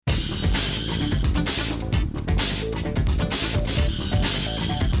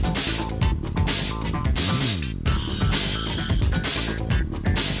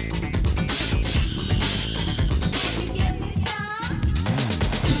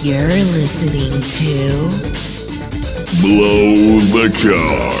You're listening to Blow the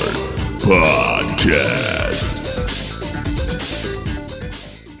Card Podcast.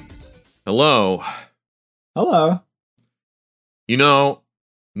 Hello. Hello. You know,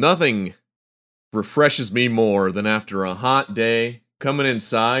 nothing refreshes me more than after a hot day, coming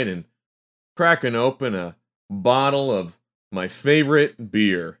inside and cracking open a bottle of my favorite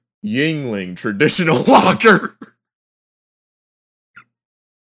beer, Yingling Traditional Lager.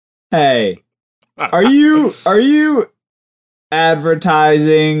 Hey, are you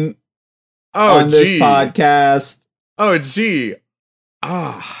advertising on this podcast? Oh, gee.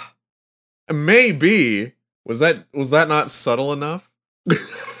 Maybe. Was that not subtle enough?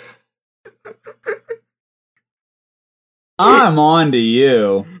 I'm on to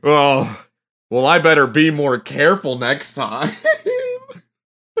you. Oh, well, I better be more careful next time.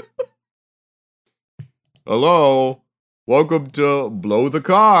 Hello. Welcome to Blow the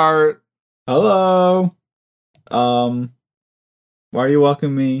Card. Hello. Why are you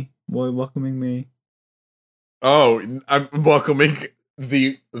welcoming me? Oh, I'm welcoming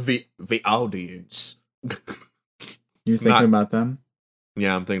the audience. You thinking about them?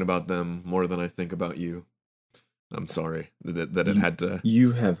 Yeah, I'm thinking about them more than I think about you. I'm sorry that it had to.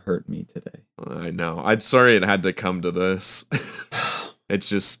 You have hurt me today. I know. I'm sorry it had to come to this.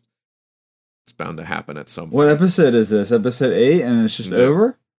 It's bound to happen at some point. What episode is this? Episode 8 and it's just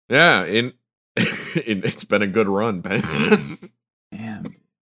over? Yeah, it's been a good run, Ben. Damn.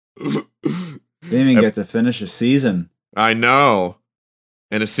 Didn't even get to finish a season. I know.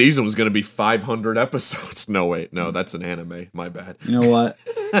 And a season was going to be 500 episodes. No, wait. No, that's an anime. My bad. You know what?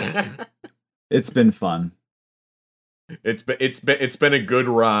 It's been fun. It's been a good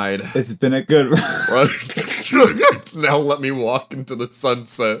ride. It's been a good ride. Now let me walk into the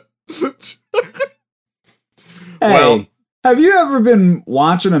sunset. Hey, Well, have you ever been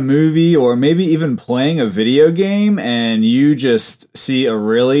watching a movie or maybe even playing a video game and you just see a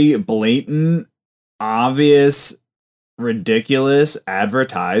really blatant, obvious, ridiculous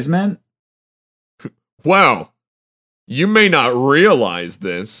advertisement? well, you may not realize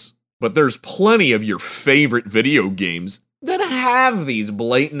this, but there's plenty of your favorite video games that have these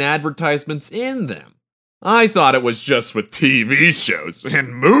blatant advertisements in them. I thought it was just with TV shows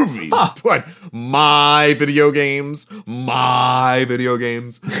and movies, but my video games, God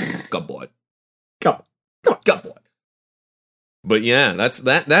boy. Come God boy. But yeah,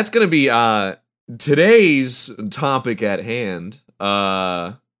 that's gonna be today's topic at hand.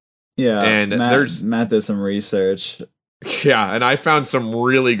 Yeah, and Matt did some research. Yeah, and I found some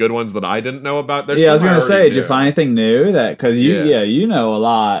really good ones that I didn't know about. I was gonna say, did you find anything new? Because you know a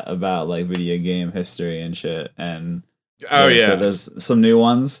lot about like video game history and shit. And so there's some new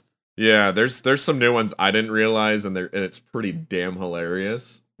ones. Yeah, there's some new ones I didn't realize, and it's pretty damn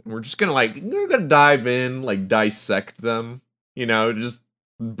hilarious. We're gonna dive in, like dissect them. You know, just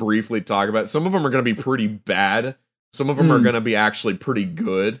briefly talk about it. Some of them are gonna be pretty bad. Some of them are gonna be actually pretty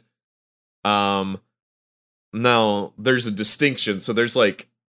good. Now, there's a distinction. So there's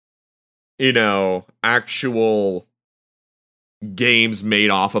actual games made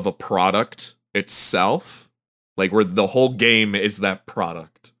off of a product itself. Like where the whole game is that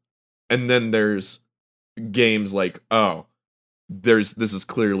product. And then there's games like, this is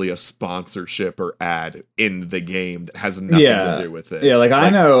clearly a sponsorship or ad in the game that has nothing to do with it. Yeah, I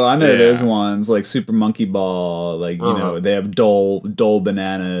know those ones, like Super Monkey Ball, you know, they have Dole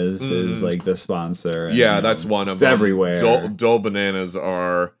Bananas is like the sponsor. And, that's one of it's them. Everywhere. Dole Bananas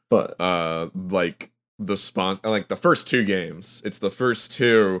are but like the sponsor, like the first two games. It's the first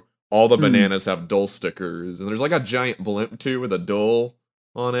two, all the bananas have Dole stickers, and there's like a giant blimp too with a Dole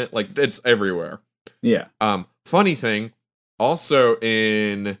on it. Like it's everywhere. Yeah. Funny thing, also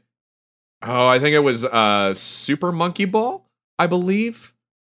in, I think it was Super Monkey Ball, I believe.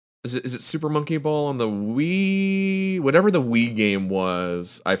 Is it Super Monkey Ball on the Wii? Whatever the Wii game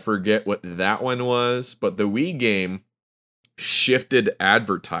was, I forget what that one was, but the Wii game shifted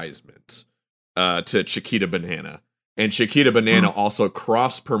advertisement to Chiquita Banana. And Chiquita Banana also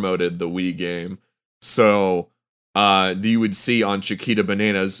cross-promoted the Wii game. So you would see on Chiquita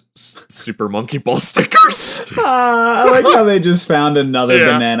Banana's Super Monkey Ball stickers. I like how they just found another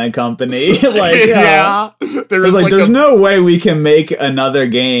banana company. There's no way we can make another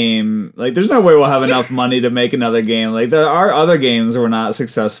game. Like, there's no way we'll have enough money to make another game. Like, there are other games were not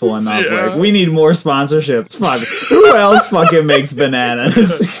successful enough. Yeah. Like, we need more sponsorships. Fuck. Who else fucking makes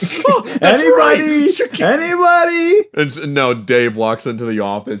bananas? Anybody? Right. Anybody? And no, Dave walks into the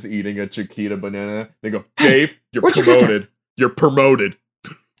office eating a Chiquita Banana. They go, Dave, you're promoted. You're promoted.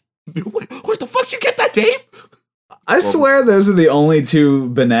 Where the fuck did you get that, Dave? I swear those are the only two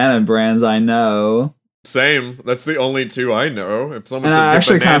banana brands I know. Same. That's the only two I know. If someone And says I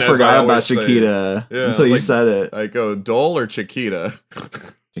actually kind of bananas, I forgot about always say- Chiquita Yeah, until I you was said it. I go Dole or Chiquita.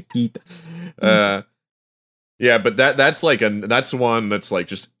 Chiquita. Yeah, but that's like that's one that's like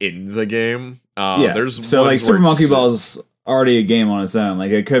just in the game. Yeah. There's So like ones Super where Monkey it's- Ball is already a game on its own.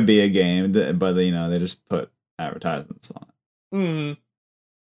 Like it could be a game, but you know they just put advertisements on it. Mm.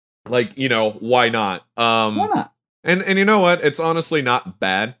 Like, you know, why not? Why not? And you know what? It's honestly not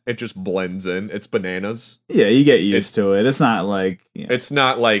bad. It just blends in. It's bananas. Yeah, you get used to it. It's not like It's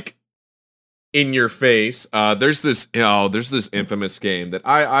not like in your face. There's this infamous game that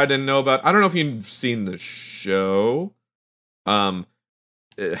I didn't know about. I don't know if you've seen the show.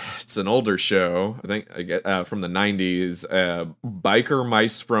 It's an older show. I think from the 90s. Biker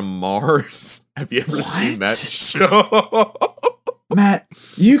Mice from Mars. Have you ever seen that show? Matt,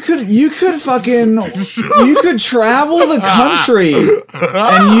 you could travel the country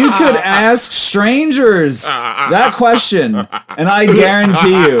and you could ask strangers that question, and I guarantee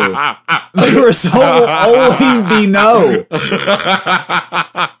you the result will always be no.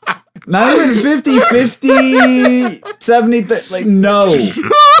 Not even 50-50, 70, like no.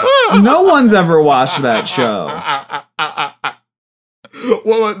 No one's ever watched that show.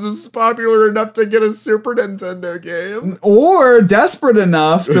 Well, it was popular enough to get a Super Nintendo game. Or desperate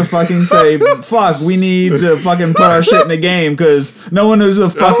enough to fucking say, fuck, we need to fucking put our shit in the game because no one knows who the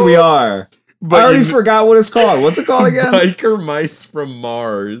fuck we are. But I already forgot what it's called. What's it called again? Biker Mice from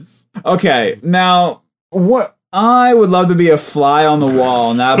Mars. Okay, now, what I would love to be a fly on the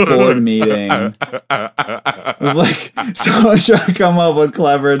wall in that board meeting. Like, someone trying to come up with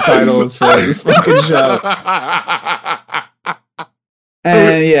clever titles for this fucking show.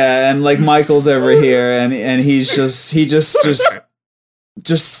 And yeah, and like Michael's over here, and he just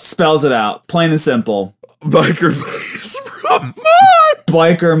spells it out, plain and simple. Biker Mice from Mars.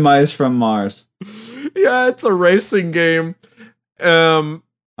 Biker Mice from Mars. Yeah, it's a racing game. I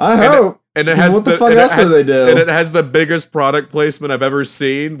hope. And it has what the fuck else do they do? And it has the biggest product placement I've ever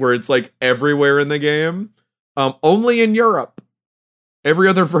seen, where it's like everywhere in the game. Only in Europe. Every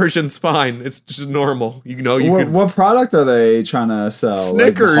other version's fine. It's just normal. You know, what product are they trying to sell?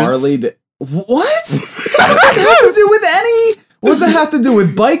 Snickers. Like Harley. What? What does it have to do with any? What does it have to do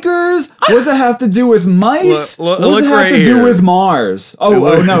with bikers? What does it have to do with mice? Look what does it have right to do here. with Mars?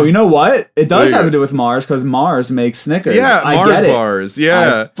 Oh no! You know what? It does Look. have to do with Mars because Mars makes Snickers. Yeah, I Mars get it. bars.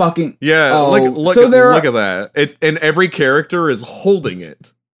 Yeah, Yeah. Oh, look so there at that. And every character is holding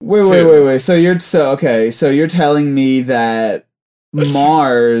it. Wait. So you're telling me that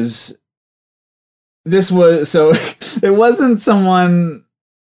Mars. This was it wasn't someone's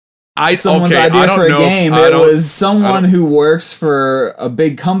idea for a game. It was someone who works for a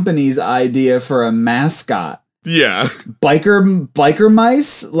big company's idea for a mascot. Yeah, biker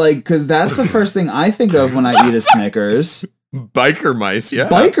mice, like because that's the first thing I think of when I eat a Snickers. Biker Mice. Yeah,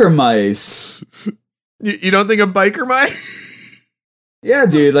 biker mice. You don't think of Biker Mice? Yeah,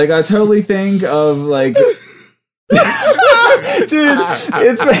 dude. Like I totally think of like. Dude,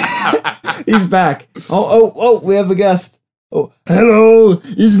 he's back. Oh, we have a guest. Oh, hello,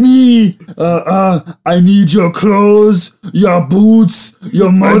 it's me. I need your clothes, your boots,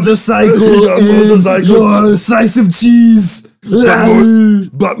 your motorcycle, and your slice of cheese.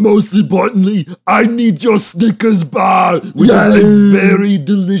 But most importantly, I need your Snickers bar, which is a very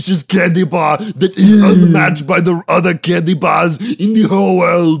delicious candy bar that is unmatched by the other candy bars in the whole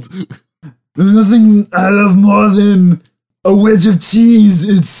world. There's nothing I love more than a wedge of cheese.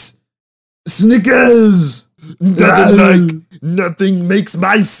 It's Snickers. Nothing makes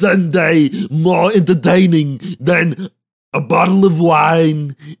my Sunday more entertaining than a bottle of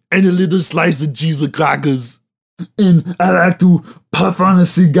wine and a little slice of cheese with crackers. And I like to puff on a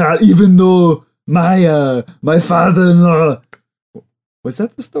cigar, even though my father-in-law. Was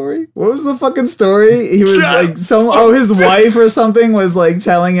that the story? What was the fucking story? He was like his wife or something was like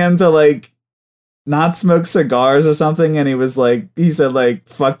telling him to like not smoke cigars or something, and he said like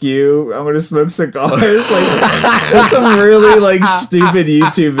fuck you, I'm gonna smoke cigars. Like there's some really like stupid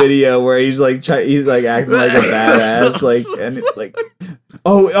YouTube video where he's like acting like a badass, like and like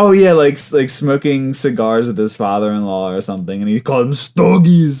oh yeah, like smoking cigars with his father-in-law or something, and he called him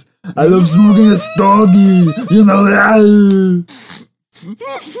stogies. I love smoking a stogie, you know.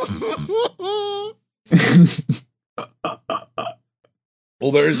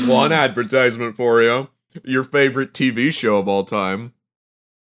 Well, there's one advertisement for you. Your favorite TV show of all time.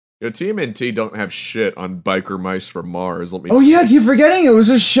 TMNT don't have shit on Biker Mice from Mars. Let me. Oh yeah, I keep forgetting it was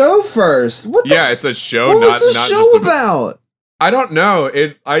a show first. It's a show. What was the show about? I don't know.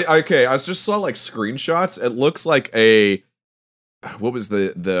 I just saw like screenshots. It looks like what was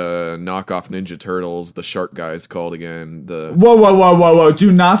the knockoff Ninja Turtles, the shark guys called again? Whoa.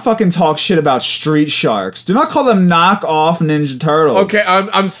 Do not fucking talk shit about Street Sharks. Do not call them knockoff Ninja Turtles. Okay,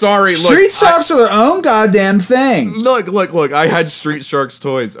 I'm sorry. Look, Street Sharks are their own goddamn thing. Look. I had Street Sharks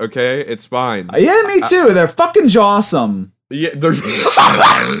toys, okay? It's fine. Yeah, me too. They're fucking jawsome. Yeah, they're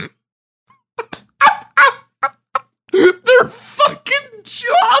they're fucking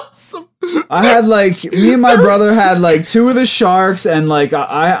awesome. I had me and my brother had two of the sharks, and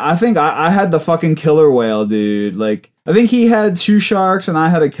I think I had the fucking killer whale, dude. Like I think he had 2 sharks and I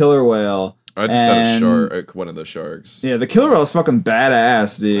had a killer whale. I just had a shark, one of the sharks. Yeah, the killer whale is fucking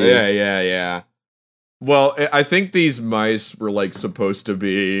badass, dude. Yeah. Well, I think these mice were like supposed to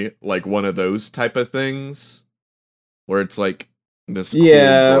be like one of those type of things, where it's like this. Cool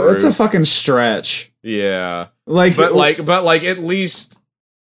group. It's a fucking stretch. Yeah, but at least.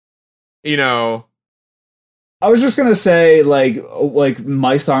 You know, I was just gonna say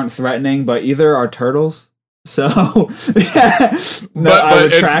mice aren't threatening, but either are turtles. So, but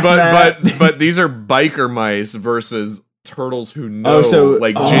these are biker mice versus turtles who know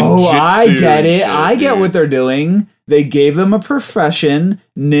jinjitsu. I get it. Shit, I get what they're doing. They gave them a profession,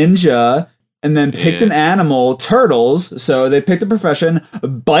 ninja, and then picked an animal, turtles. So they picked a profession,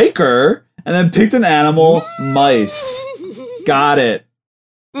 biker, and then picked an animal, mice. Got it.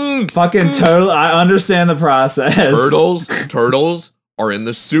 Fucking total. I understand the process. Turtles are in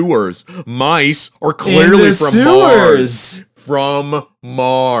the sewers. Mice are clearly from Mars. From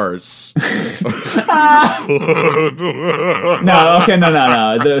Mars.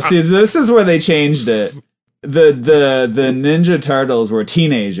 No. See, this is where they changed it. The Ninja Turtles were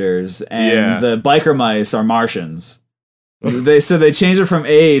teenagers, and the biker mice are Martians. They changed it from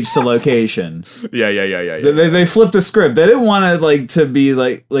age to location. Yeah. So they flipped the script. They didn't want it to be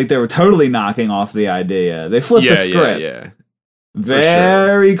like they were totally knocking off the idea. They flipped the script. Yeah.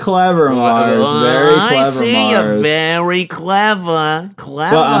 Very clever, Mars. Very clever, I see Mars. you're very clever.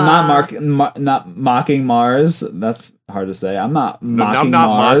 Well, I'm not mocking Mars. That's hard to say. I'm not mocking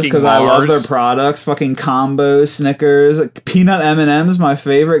Mars because I love their products. Fucking combos, Snickers, peanut M&Ms, my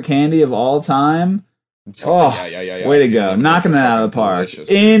favorite candy of all time. Oh, yeah. Way to go. Knocking it out of the park.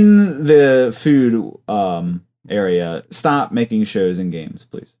 Delicious. In the food area, stop making shows and games,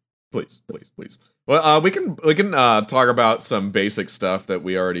 please. Please. Well, we can talk about some basic stuff that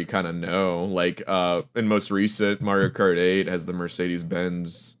we already kind of know. Like, in most recent, Mario Kart 8 has the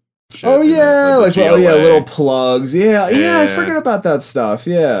Mercedes-Benz shit. Oh, yeah. GLA. Little plugs. Yeah, I forget about that stuff.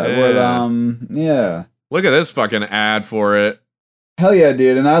 Yeah. Yeah. Look at this fucking ad for it. Hell yeah,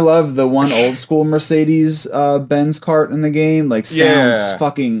 dude. And I love the one old school Mercedes Benz cart in the game. Sounds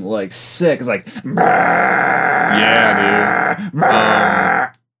fucking sick. It's like yeah, dude.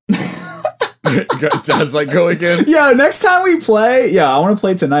 Does go again? Yeah, next time we play, I want to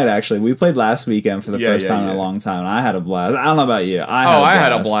play tonight actually. We played last weekend for the first time in a long time and I had a blast. I don't know about you. I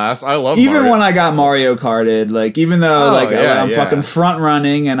had a blast. I love even Mario. when I got Mario Karted, even though I'm fucking front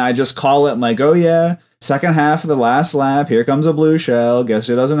running and I just call it, I'm like, oh yeah, second half of the last lap, here comes a blue shell. Guess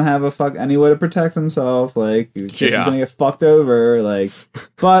he doesn't have any way to protect himself. He's gonna get fucked over.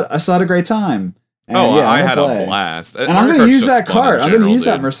 But I still had a great time. And, I had a blast. And I'm gonna use that cart. I'm gonna use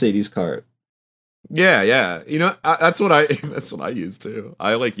that Mercedes cart. Yeah. You know, that's what I use too.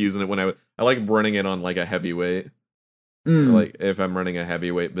 I like using it when I like running it on a heavyweight. If I'm running a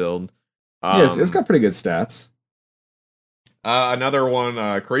heavyweight build. It's got pretty good stats. Another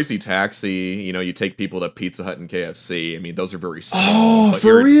one, Crazy Taxi. You know, you take people to Pizza Hut and KFC. I mean, those are very small. Oh,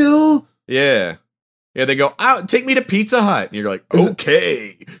 for real? Yeah. Yeah, they go, take me to Pizza Hut. And you're like,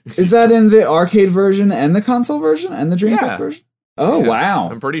 okay. Is that in the arcade version and the console version and the Dreamcast version? Oh, wow.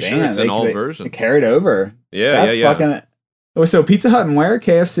 I'm pretty sure it's in all versions. They carried over. Yeah, That's fucking... Oh, so Pizza Hut and where?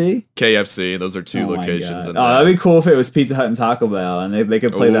 KFC? KFC. Those are 2 locations. That'd be cool if it was Pizza Hut and Taco Bell and they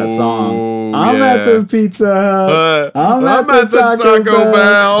could play that song. I'm at the Pizza Hut. I'm at the Taco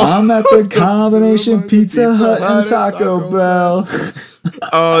Bell. I'm at the combination Pizza Hut and Taco Bell.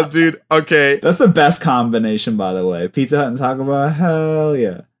 Oh, dude. Okay. That's the best combination, by the way. Pizza Hut and Taco Bell. Hell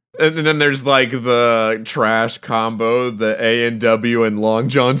yeah. And then there's the trash combo, the A&W and Long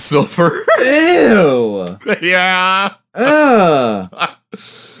John Silver. Ew. Yeah.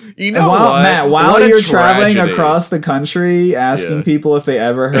 You know what? Matt, while you're traveling across the country asking people if they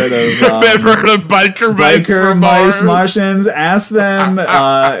ever heard of if they ever heard of biker mice Martians, ask them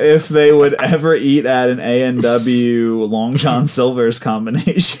if they would ever eat at an A&W Long John Silver's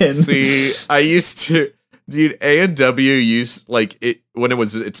combination. See, I used to Dude, A&W used like it when it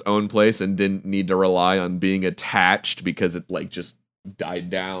was its own place and didn't need to rely on being attached because it like just died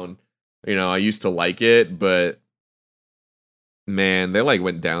down. You know, I used to like it, but man, they like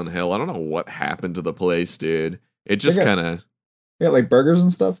went downhill. I don't know what happened to the place, dude. It just kind of They got like burgers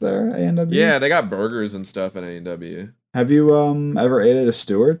and stuff there, A&W? yeah, they got burgers and stuff at A&W. Have you ever ate at a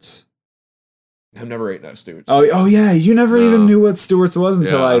Stewart's? I've never eaten at Stewart's. Oh yeah, you never even knew what Stewart's was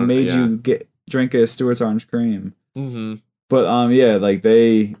until Yeah, I made yeah. you drink a Stewart's orange cream. Mm-hmm. But yeah, like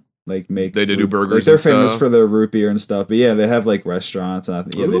they like make They do burgers Like, they're and famous stuff? for their root beer and stuff. But yeah, they have like restaurants and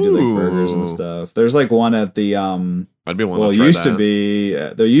they do like burgers and Ooh. stuff. There's like one at the I'd be one well, to it try used that. to be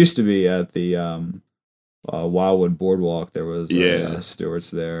there used to be at the Wildwood Boardwalk. There was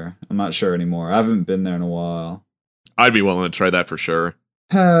Stewart's there. I'm not sure anymore. I haven't been there in a while. I'd be willing to try that for sure.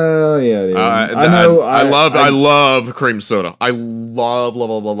 Hell yeah, dude. I love cream soda. I love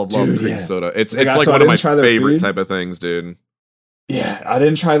Dude, cream yeah. soda. It's Like, like so I one of my didn't try their favorite food. type of things, dude. Yeah, I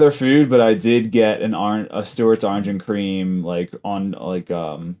didn't try their food, but I did get a Stewart's orange and cream like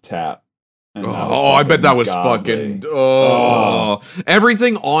on tap. And that was Oh, I bet that was godly. fucking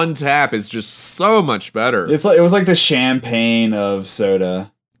everything on tap is just so much better. It was like the champagne of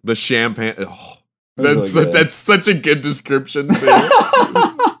soda. The champagne. Oh, It was really good. that's such a good description too.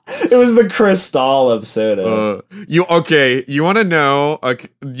 It was the Cristal of soda. You want to know?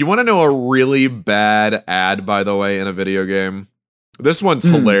 You want to know a really bad ad, by the way, in a video game? This one's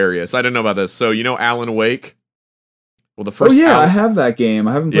hilarious. I didn't know about this. So you know Alan Wake. Well, the first. I have that game.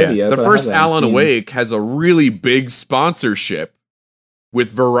 I haven't played it yet. The but I have first that on Alan Steam. Wake has a really big sponsorship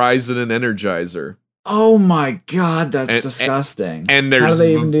with Verizon and Energizer. Oh my god, that's And- disgusting. And there's How do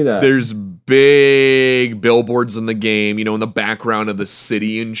they even do that? There's big billboards in the game, you know, in the background of the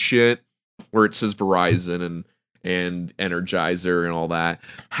city and shit, where it says Verizon and Energizer and all that.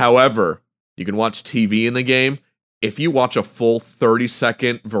 However, you can watch TV in the game. If you watch a full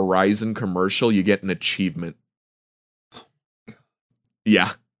 30-second Verizon commercial, you get an achievement.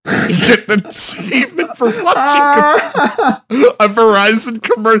 Yeah. You get an achievement for watching a Verizon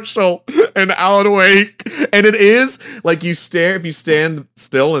commercial in Alan Wake. And it is like if you stand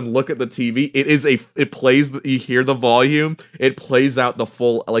still and look at the TV, it plays, you hear the volume, it plays out a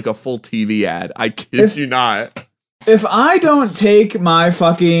full TV ad. I kid you not. If I don't take my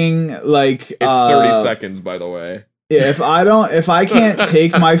fucking like It's 30 seconds, by the way. if I can't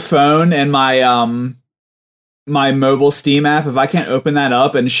take my phone and my mobile Steam app, if I can't open that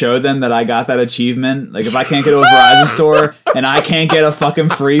up and show them that I got that achievement, like if I can't go to a Verizon store and I can't get a fucking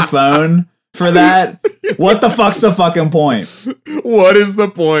free phone for that, what the fuck's the fucking point? What is the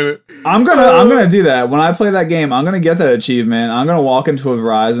point? I'm gonna do that. When I play that game, I'm gonna get that achievement. I'm gonna walk into a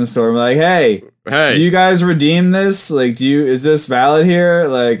Verizon store and be like, hey, do you guys redeem this? Like, is this valid here?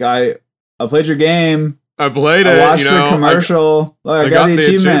 Like, I played your game. I played it. I watched the commercial. I got the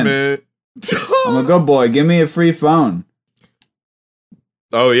achievement. I'm a good boy. Give me a free phone.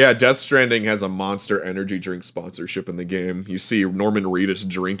 Oh yeah, Death Stranding has a Monster Energy drink sponsorship in the game. You see Norman Reedus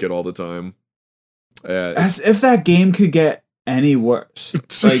drink it all the time. As if that game could get any worse.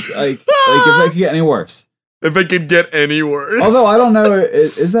 like if it could get any worse. If it could get any worse. Although I don't know,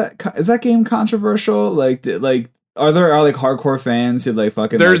 is that game controversial? Like are there hardcore fans who like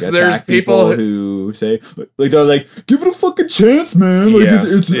fucking there's attack people who say they're like, give it a fucking chance, man. Like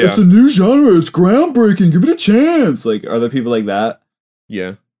it's a new genre. It's groundbreaking. Give it a chance. Like, are there people like that?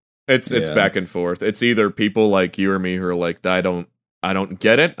 Yeah. It's back and forth. It's either people like you or me who are like, I don't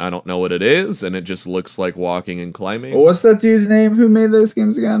get it. I don't know what it is, and it just looks like walking and climbing. What's that dude's name who made those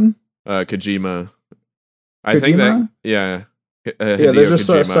games again? Kojima. I think that yeah, Hideo they're just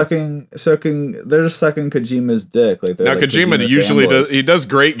Kojima. sucking. They're just sucking Kojima's dick. Like Now Kojima usually does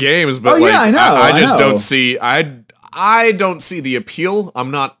great games, but I know. I just know. don't see I don't see the appeal.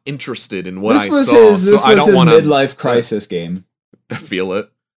 I'm not interested in what This I was saw. his midlife crisis game. I feel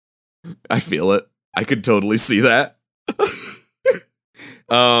it. I could totally see that.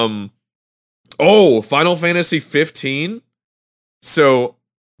 Final Fantasy 15. So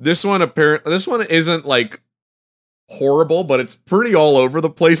this one isn't like horrible, but it's pretty all over the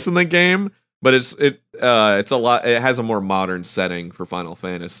place in the game. But it's a lot. It has a more modern setting for Final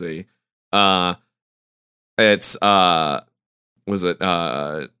Fantasy. I'm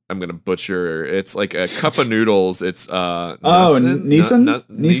gonna butcher. It's like a cup of noodles. It's Neeson?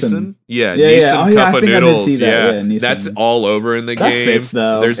 Neeson? Yeah, Yeah, Neeson Oh, yeah, cup I of think noodles. I did see that. Yeah, Neeson. that's all over in the That game. fits,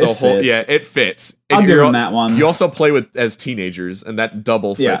 though. There's It a whole fits. it fits. I'll And give you're- him that one. You also play with as teenagers, and that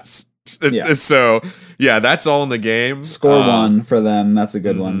double Yeah. fits. Yeah. So yeah, that's all in the game. Score one for them. That's a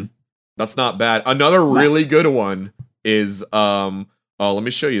good one. That's not bad. Another really good one is let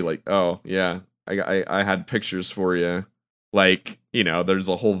me show you. I had pictures for you. Like, you know, there's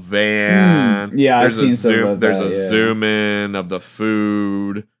a whole van. Yeah, I've there's seen some about there's that, a yeah. zoom in of the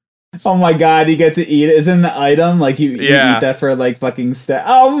food. Oh my god, you get to eat it. Isn't the item like you eat that for like fucking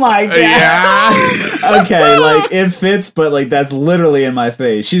Oh my god. Yeah. Okay, like it fits, but like that's literally in my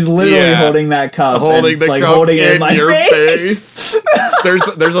face. She's literally Yeah. holding that cup, Holding and, the like cup holding it in in my your face.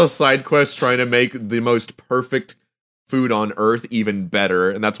 There's a side quest trying to make the most perfect food on earth even better,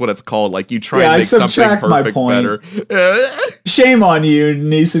 and that's what it's called. Like you try and make something subtract my perfect point. better. Shame on you,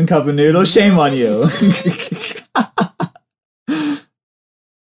 Nissan Cup of Noodles. Shame on you.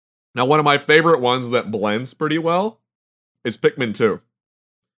 Now, one of my favorite ones that blends pretty well is Pikmin 2.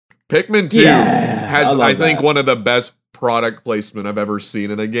 Pikmin 2 has, I think, one of the best product placement I've ever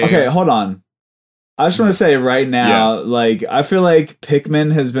seen in a game. Okay, hold on. I just want to say right now, like, I feel like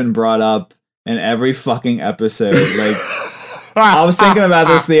Pikmin has been brought up in every fucking episode. Like, I was thinking about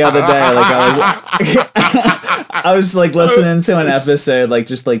this the other day. Like, I was like listening to an episode, like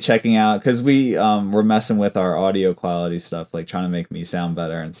just like checking out because we were messing with our audio quality stuff, like trying to make me sound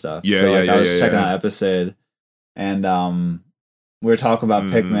better and stuff. Yeah, so like yeah, I was checking yeah. out an episode, and we were talking about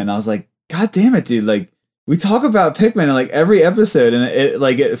Pikmin. I was like, God damn it, dude! Like we talk about Pikmin in like every episode, and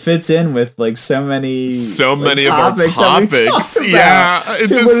it fits in with like so many like, of our topics. That we talk topics. about. Yeah, it People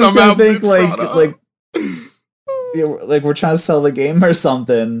just are just somehow gonna think gets brought up. like we're trying to sell the game or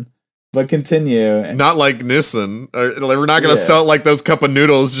something. But continue. Not like Nissan. We're not going to sell it like those cup of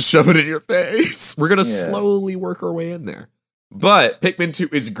noodles, just shove it in your face. We're going to slowly work our way in there. But Pikmin 2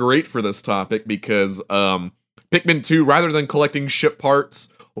 is great for this topic because Pikmin 2, rather than collecting ship parts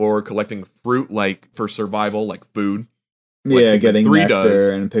or collecting fruit like for survival, like food. Like Pikmin getting 3 nectar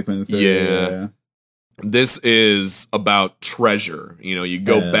does. and Pikmin 3. Yeah. This is about treasure. You know, you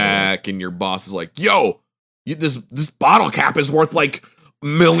go back and your boss is like, yo, this bottle cap is worth like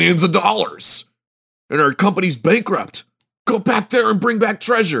millions of dollars and our company's bankrupt. Go back there and bring back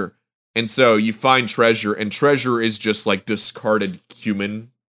treasure. And so you find treasure, and treasure is just like discarded human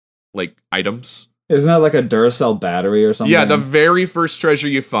like items. Isn't that like a Duracell battery or something? Yeah, the very first treasure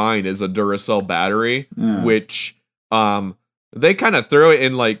you find is a Duracell battery, which they kind of throw it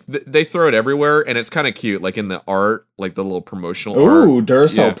in like they throw it everywhere, and it's kind of cute, like in the art, like the little promotional art. Ooh,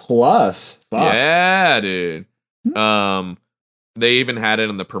 Duracell Plus. Fuck. Yeah, dude. They even had it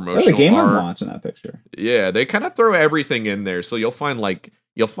in the promotional the game I'm art. watching that picture. Yeah, they kind of throw everything in there, so you'll find like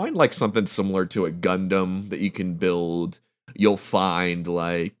something similar to a Gundam that you can build. You'll find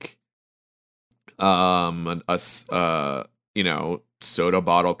like you know, soda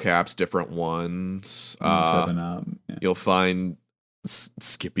bottle caps, different ones. 7 Up. Yeah. You'll find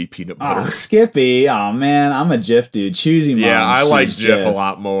Skippy peanut butter. Oh, Skippy. Oh man, I'm a Jif dude. Choosy mom. Yeah, I like choose Jif a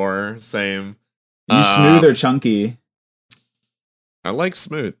lot more. Same. You smooth or chunky? I like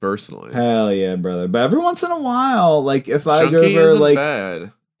smooth personally. Hell yeah, brother. But every once in a while, like if I Chunky go over isn't like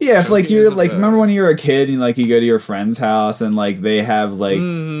bad. yeah, if like Chunky you're isn't like bad. remember when you were a kid and like you go to your friend's house and like they have like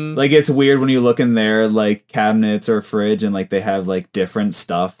like it's weird when you look in their like cabinets or fridge and like they have like different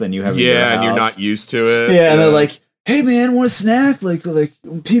stuff than you have in your house. and you're not used to it. Yeah, and they're like, "Hey man, want a snack? Like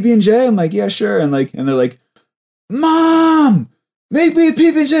PB&J?" I'm like, "Yeah, sure." And they're like, "Mom, make me a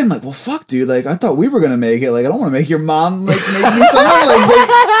PB&J." I'm like, "Well, fuck, dude. Like, I thought we were gonna make it. Like, I don't want to make your mom like make me something."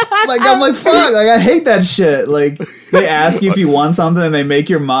 Like, I'm like, "Fuck!" Like, I hate that shit. Like, they ask you if you want something and they make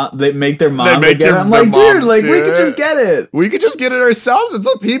their mom go get it. I'm like, "Dude, like, we could just get it. We could just get it ourselves. It's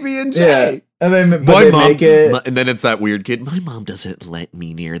a PB&J." Yeah." And then but My they mom, make it. and then it's that weird kid. My mom doesn't let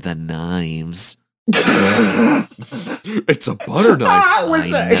me near the knives. It's a butter knife.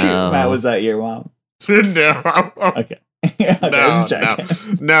 Was I that know. Matt, was that your mom? No. Okay. Okay, I'm No, just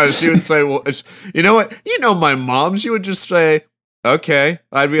checking. no. She would say, "Well, you know what? You know my mom. She would just say, okay."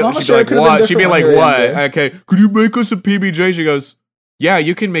 I'd be, Well, I'm she'd sure be it like, could've been "What?" She'd be different like, when you were "What?" younger. Okay, could you make us a PBJ? She goes, "Yeah,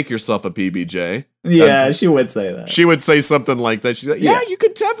 you can make yourself a PBJ." Yeah, she would say that. She would say something like that. She's like, "Yeah, you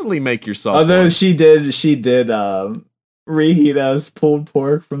could definitely make yourself." Although one." she did reheat us pulled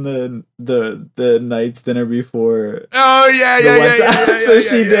pork from the night's dinner before Oh yeah, the yeah, one yeah, time. yeah, So yeah,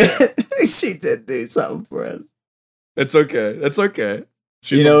 she yeah. did she did do something for us. It's okay. It's okay.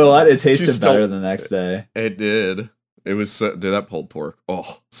 You know what? It tasted she's still- better the next day. It did. It was so, dude, that pulled pork.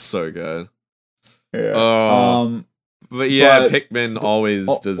 Oh, so good. Yeah. Oh. But yeah, but- Pikmin always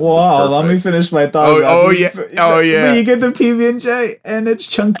does. Wow, the let me perfect- finish my thought. Oh, about oh, it. yeah. But- Oh, yeah. But you get the PB&J and it's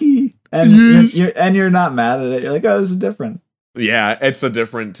chunky, and Yes. you're not mad at it. You're like, oh, this is different. Yeah, it's a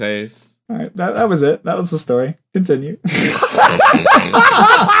different taste. All right, that was it. That was the story. Continue.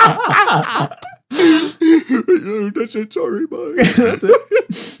 That's it. Sorry, bye. That's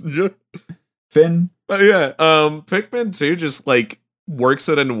it. Yeah. Finn. But yeah, Pikmin 2 just like works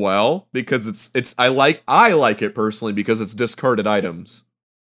it in well because it's I like it personally because it's discarded items.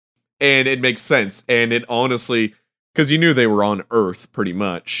 And it makes sense. And it honestly, because you knew they were on Earth pretty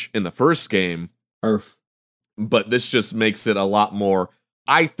much in the first game. Earth. But this just makes it a lot more,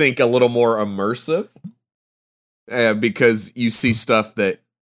 I think, a little more immersive. Because you see stuff that,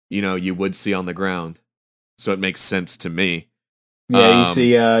 you would see on the ground. So it makes sense to me. Yeah, you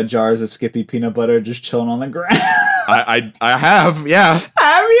see jars of Skippy peanut butter just chilling on the ground. I have, yeah.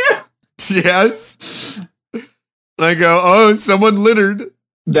 Have you? Yes. And I go, oh, someone littered.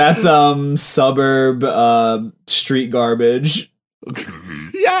 That's suburb street garbage.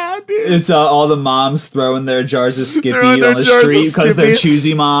 Yeah, dude. It's all the moms throwing their jars of Skippy Throwing their on the jars of street because they're Skippy.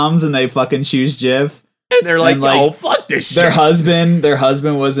 choosy moms and they fucking choose Jif. And they're like, And, like, oh, fuck this shit. Their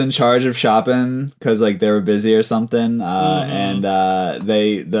husband was in charge of shopping because like they were busy or something, and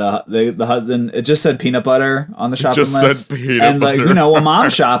the husband, it just said peanut butter on the shopping just list, said peanut and like butter. when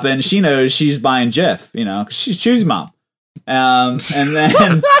mom's shopping, she knows she's buying Jif, 'cause she's choosy mom, and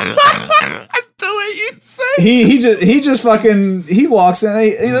then The way you say he just fucking walks in.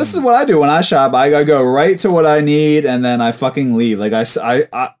 This is what I do when I shop. I go right to what I need and then I fucking leave. Like I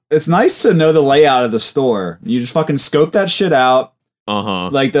it's nice to know the layout of the store. You just fucking scope that shit out.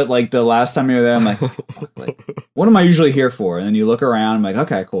 Like that. Like the last time you were there, I'm like, what am I usually here for? And then you look around. I'm like,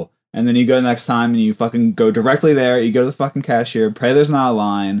 okay, cool. And then you go the next time and you fucking go directly there. You go to the fucking cashier, pray there's not a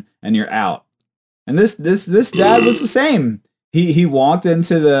line, and you're out. And this dad was the same. He walked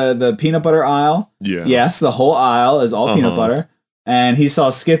into the peanut butter aisle. Yeah. Yes, the whole aisle is all peanut butter. And he saw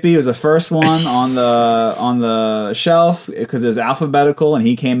Skippy. It was the first one on the shelf because it was alphabetical, and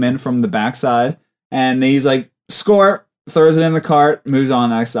he came in from the backside. And he's like, score, throws it in the cart, moves on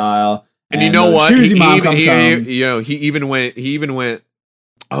next aisle. And you know what? Choosy mom comes home. He even went.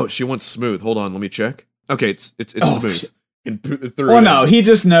 Oh, she wants smooth. Hold on, let me check. Okay, it's smooth. Shit. And Well, no, he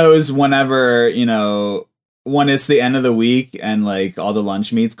just knows whenever when it's the end of the week and like all the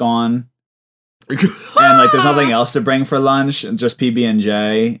lunch meat's gone. And like there's nothing else to bring for lunch, just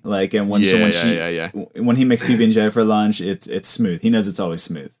PB&J. Like, and when when he makes PB&J for lunch, it's smooth. He knows it's always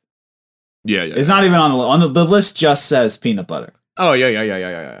smooth. Yeah. It's not even on the list. Just says peanut butter. Oh yeah.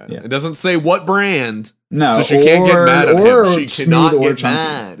 It doesn't say what brand. No, so she can't get mad at him. She smooth cannot or get chunky.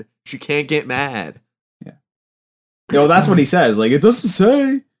 mad. She can't get mad. Yo, that's what he says. Like, it doesn't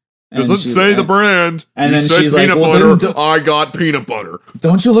say. Doesn't say the brand. And you then said she's like, peanut well, butter. I got peanut butter.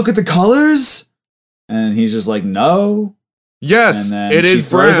 Don't you look at the colors? And he's just like, no. Yes, And then it she is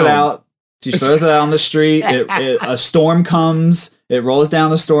throws brown. it out. She throws it out on the street. A storm comes. It rolls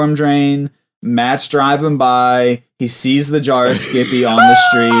down the storm drain. Matt's driving by. He sees the jar of Skippy on the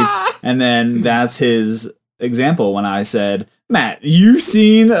streets. And then that's his example when I said, Matt, you've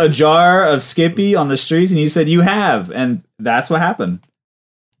seen a jar of Skippy on the streets? And you said you have. And that's what happened.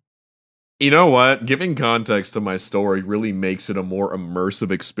 You know what? Giving context to my story really makes it a more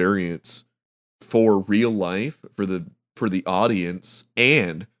immersive experience for real life, for the audience,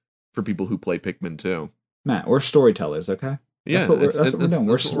 and for people who play Pikmin 2. Matt, we're storytellers, okay? Yeah, that's what we're doing.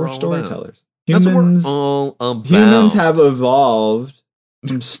 We're all about. storytellers. That's Humans, what we're all about. humans have evolved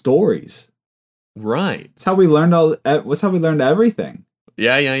from stories. Right. That's how we learned what's how we learned everything.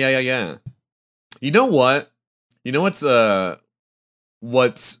 Yeah. You know what? You know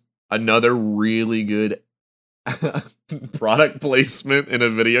what's another really good product placement in a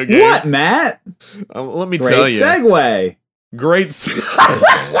video game? What, Matt? Let me Great tell you. segue. Great. Sorry,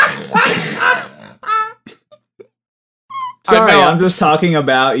 I'm just talking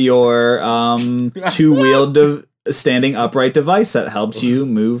about your two-wheeled standing upright device that helps you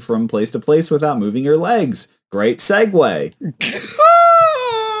move from place to place without moving your legs. Great segue.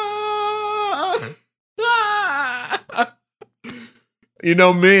 You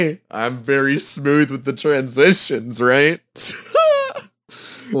know me. I'm very smooth with the transitions, right?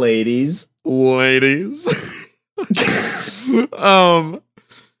 Ladies.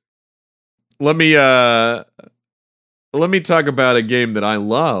 Let me talk about a game that I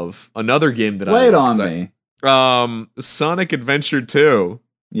love. Another game that Play I it love. on me. Sonic Adventure 2.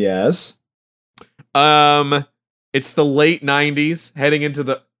 Yes. It's the late 90s, heading into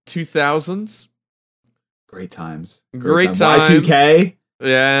the 2000s. Great times. Great times. Y2K.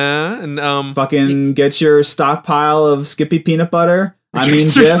 Yeah, and Fucking get your stockpile of Skippy peanut butter. I mean,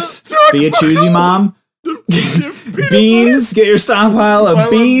 Jif. Be a choosy mom. Beans. Get your stockpile of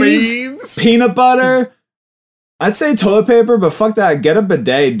beans. Peanut butter. I'd say toilet paper, but fuck that. Get a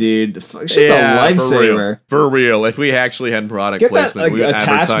bidet, dude. Shit's a lifesaver. For real. If we actually had product Get that placement, we would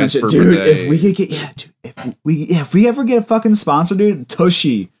advertise for dude. bidet. If we could get, dude. If we ever get a fucking sponsor, dude,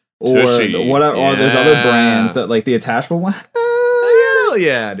 Tushy or Tushy, whatever, or there's other yeah. brands that like the attachable one. Hell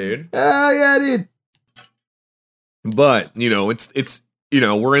yeah, dude. Hell yeah, dude. But, it's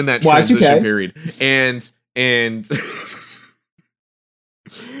we're in that Y2K. transition period. And and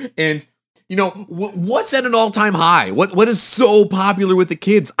what's at an all-time high? What is so popular with the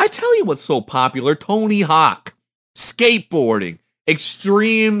kids? I tell you what's so popular. Tony Hawk, skateboarding,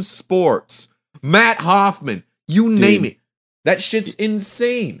 extreme sports, Matt Hoffman, you name it. That shit's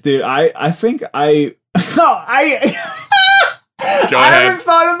insane. Dude, I think I Go I ahead. haven't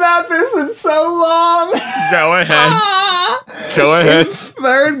thought about this in so long. Go ahead. Go ahead. In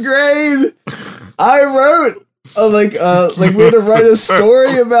 3rd grade, I wrote we had to write a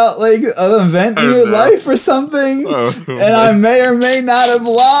story about like an event in your life or something, and I may or may not have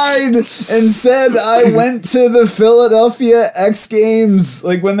lied and said I went to the Philadelphia X Games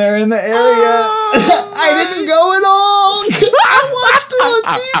like when they're in the area. I didn't go at all. I watched it on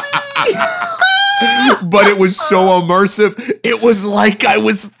TV. But it was so immersive. It was like I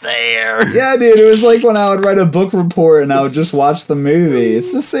was there. Yeah, dude, it was like when I would write a book report and I would just watch the movie.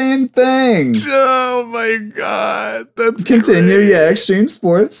 It's the same thing. Oh my god, that's Continue, great. yeah, extreme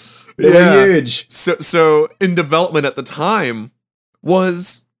sports. They were huge. So in development at the time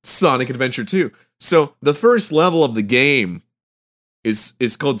was Sonic Adventure 2. So the first level of the game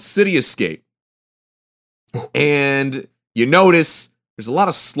is called City Escape. And you notice there's a lot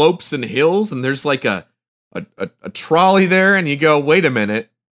of slopes and hills, and there's like a trolley there, and you go, wait a minute,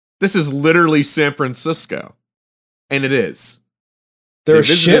 this is literally San Francisco. And it is. There's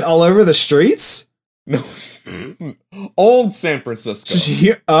shit all over the streets? No. Old San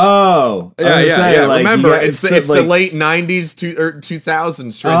Francisco. Oh. Yeah. Like, remember, it's the late 90s or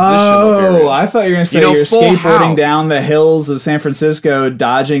 2000s transitional period. I thought you were going to say you're Full skateboarding House. down the hills of San Francisco,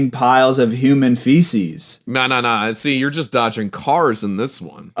 dodging piles of human feces. No. See, you're just dodging cars in this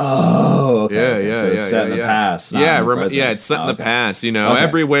one. Oh, okay. Yeah. So it's set in the past. Not in the present. It's set in the Okay. past. Okay.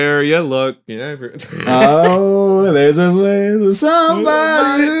 Everywhere you look. Oh, there's a place for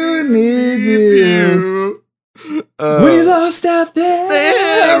somebody who needs you. When you lost out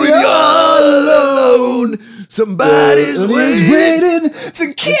there, When you're all alone, somebody's waiting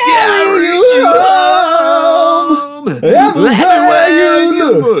to carry you home. everywhere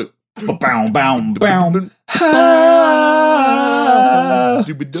you look. Bow, bow, bow.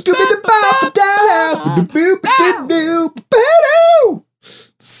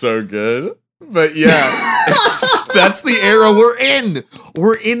 So good. But yeah, that's the era we're in.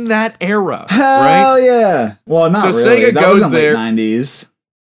 We're in that era, Hell right? yeah. Well, not So really. Sega That goes was there. late 90s.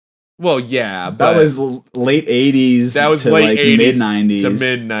 Well, yeah, That but was late 80s that was to late like 80s mid 90s. to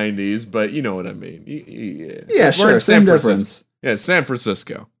mid 90s, but you know what I mean. Yeah, Yeah, We're sure. in Same Francisco. difference. Yeah, San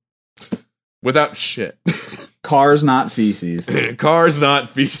Francisco. Without shit. Cars, not feces. Cars, not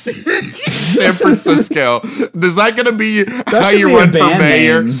feces. San Francisco. Is that going to be how should you be a run for band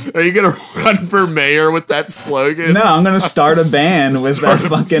mayor? name. Are you going to run for mayor with that slogan? No, I'm going to start a band with Start that a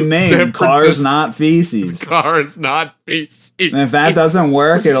fucking name. San Cars, Francisco- not feces. Cars, not feces. And if that doesn't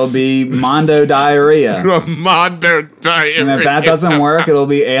work, it'll be Mondo Diarrhea. Mondo Diarrhea. And if that doesn't work, it'll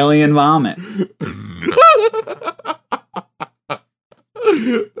be Alien Vomit.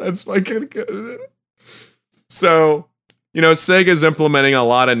 That's fucking good. So, Sega's implementing a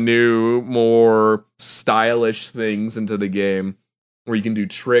lot of new, more stylish things into the game where you can do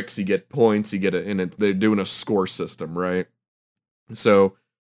tricks, you get points, they're doing a score system, right? So,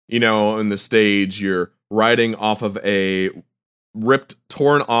 in the stage, you're riding off of a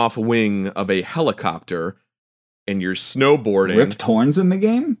torn off wing of a helicopter and you're snowboarding. Rip Torn's in the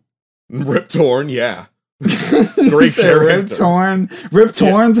game? Rip Torn, yeah. Great Rip Torn. Rip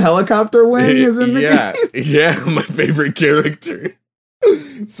Torn's helicopter wing is in the game. Yeah, my favorite character.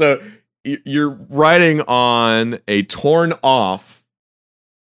 So you're riding on a torn off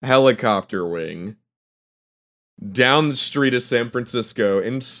helicopter wing down the street of San Francisco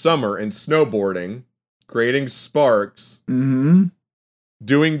in summer and snowboarding, creating sparks,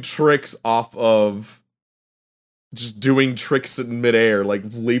 doing tricks off of just doing tricks in midair, like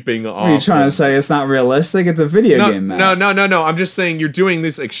leaping off. Are you trying to say it's not realistic? It's a video game, man. No. I'm just saying you're doing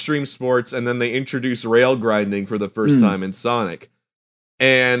these extreme sports, and then they introduce rail grinding for the first time in Sonic,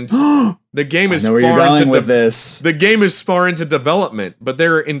 and the game is I know where you're going with this. The game is far into development, but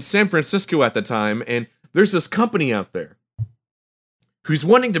they're in San Francisco at the time, and there's this company out there who's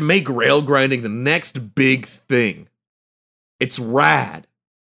wanting to make rail grinding the next big thing. It's rad.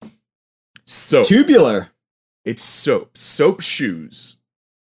 So Tubular. it's soap shoes.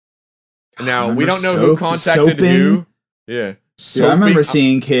 Now, we Remember don't know who contacted who. Yeah. Dude, I remember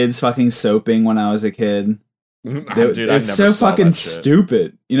seeing kids fucking soaping when I was a kid. Dude, I It's so never saw fucking that shit.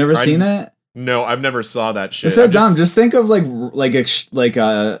 stupid. You never seen it? No, I've never saw that shit. It's so dumb. Just think of like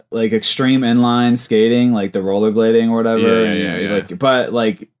extreme inline skating, like the rollerblading or whatever. Yeah. But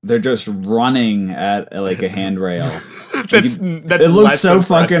like they're just running at like a handrail. that's it looks less so impressive.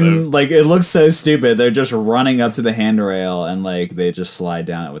 fucking like it looks so stupid. They're just running up to the handrail and like they just slide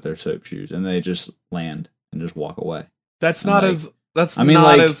down it with their soap shoes and they just land and just walk away. That's I'm not like- as that's I mean, not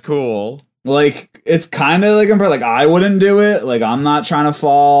like- as cool. Like it's kind of like I wouldn't do it. Like I'm not trying to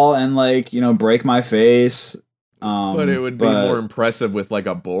fall and like break my face. But it would be more impressive with like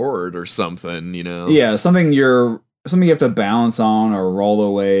a board or something, Yeah, something you have to balance on or roll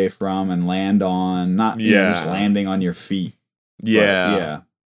away from and land on, not just landing on your feet. Yeah. Yeah.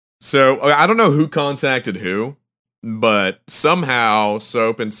 So I don't know who contacted who, but somehow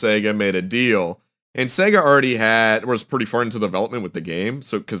Soap and Sega made a deal. And Sega already was pretty far into development with the game.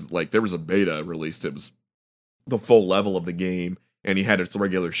 So, because like there was a beta released, it was the full level of the game, and he had his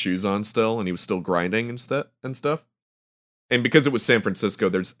regular shoes on still, and he was still grinding and stuff. And because it was San Francisco,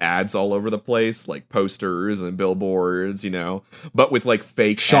 there's ads all over the place, like posters and billboards, but with like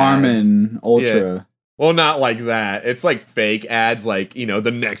fake Charmin ads. Ultra. Yeah. Well, not like that. It's like fake ads, like,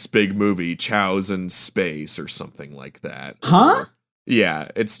 the next big movie, Chow's in Space or something like that. Huh? Yeah,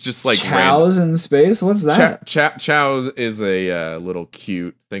 it's just like Chow's in Space? What's that? Chow is a little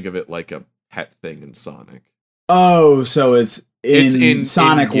cute. Think of it like a pet thing in Sonic. Oh, so it's in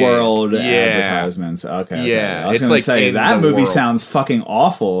Sonic in-game. World Yeah. advertisements. Okay. Yeah, I was it's gonna like say in that the movie world. sounds fucking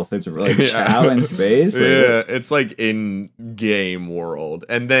awful if it's like Yeah. Chow in Space. Like, Yeah, it's like in game world.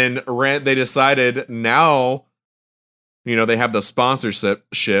 And then they decided now, they have the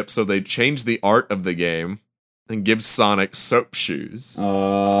sponsorship, so they changed the art of the game and give Sonic soap shoes. they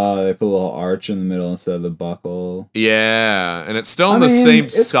put a little arch in the middle instead of the buckle. Yeah, and it's still in I the mean, same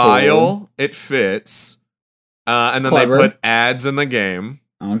it's style. cool. It fits. And then clever. they put ads in the game.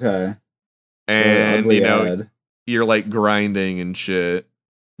 Okay. It's a And, ugly ad. you're like grinding and shit.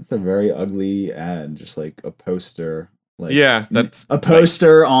 It's a very ugly ad, just like a poster. Like Yeah, that's a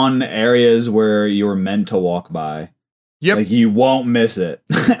poster on areas where you were meant to walk by. Yep. Like you won't miss it.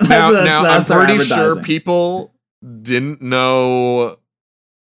 Now I'm that's their pretty sure advertising. people didn't know.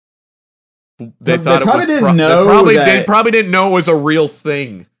 They They thought it probably was didn't know they that- probably didn't know it was a real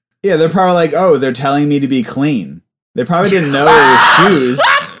thing. Yeah, they're probably like, oh, they're telling me to be clean. They probably didn't know it was shoes.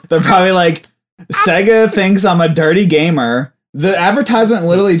 They're probably like, Sega thinks I'm a dirty gamer. The advertisement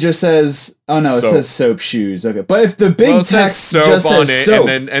literally just says, oh no, it Soap. says soap shoes. Okay, but if the big Well, it says text soap just on says it, soap,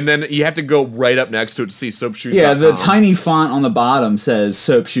 and then you have to go right up next to it to see soap shoes. yeah, the tiny font on the bottom says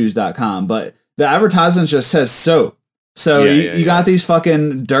soapshoes.com, but the advertisement just says soap. So Yeah, you got these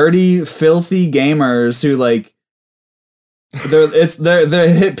fucking dirty, filthy gamers who like they're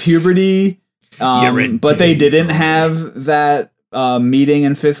hit puberty, but they didn't have that meeting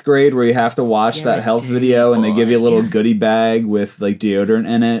in 5th grade where you have to watch that health video and they give you a little goodie bag with like deodorant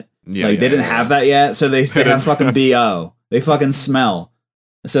in it. They didn't have that yet, so they have fucking BO. They fucking smell.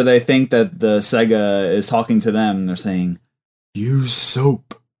 So they think that the Sega is talking to them. They're saying, "Use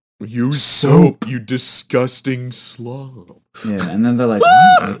soap." Use soap, you disgusting slob. Yeah, and then they're like,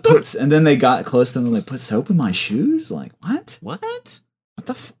 what? And then they got close to them and they put soap in my shoes? Like, what? What? What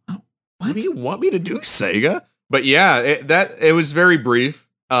the What do you want me to do, Sega? But yeah, it was very brief.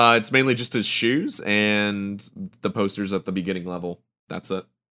 It's mainly just his shoes and the posters at the beginning level. That's it.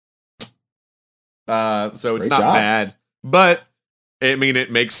 So it's Great not job. bad, but I mean,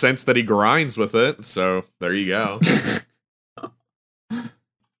 it makes sense that he grinds with it. So there you go.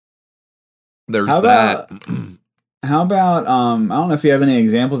 There's How that. How about, I don't know if you have any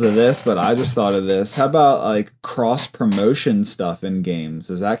examples of this, but I just thought of this. How about like cross promotion stuff in games?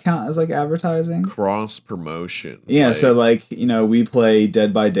 Does that count as like advertising? Cross promotion. Yeah, so like, we play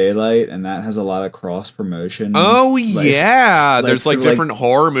Dead by Daylight and that has a lot of cross promotion. Oh yeah, like there's like for, like- different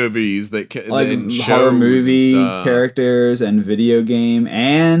horror movies that Like and shows horror movie and stuff. characters and video game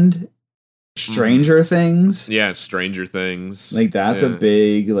and Stranger Things. Yeah, Stranger Things. Like that's a Yeah.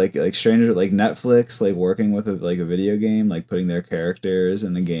 big like Stranger like Netflix like working with a video game like putting their characters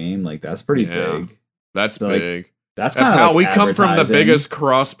in the game like that's pretty Yeah. big. That's So, like, big. That's And kind of pal, like we come from the advertising. biggest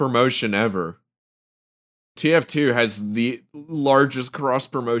cross promotion ever. TF2 has the largest cross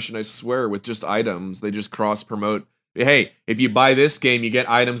promotion, I swear, with just items. They just cross promote. Hey, if you buy this game, you get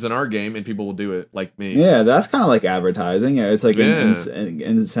items in our game, and people will do it like me. Yeah, that's kind of like advertising. Yeah, it's like Yeah.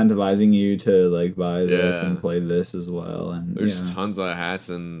 incentivizing you to like buy this Yeah. and play this as well. And There's yeah. tons of hats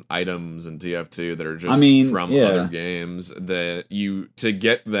and items in TF2 that are just from yeah. other games that to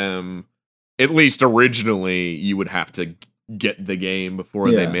get them, at least originally, you would have to get the game before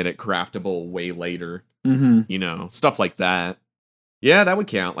they Yeah. made it craftable way later. Mhm. Stuff like that. Yeah, that would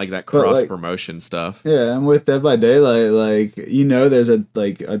count, like that But, cross like- promotion stuff. Yeah, and with Dead by Daylight, like there's a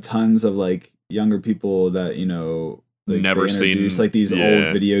tons of like younger people that like, Never they seen- introduce, like these yeah.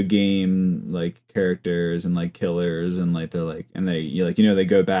 old video game like characters and like killers, and like they're like, and they they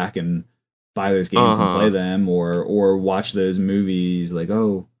go back and buy those games and Uh-huh. play them, or watch those movies. Like,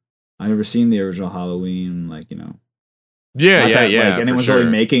 oh, I never seen the original Halloween. Like Yeah, not yeah, that, yeah. Like anyone's for sure.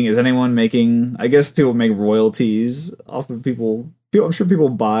 really making. Is anyone making? I guess people make royalties off of people. I'm sure people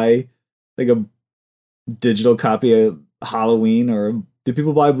buy like a digital copy of Halloween, or do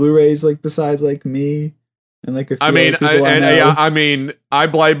people buy Blu-rays like besides like me and like a few I mean, other people I know? yeah, I mean, I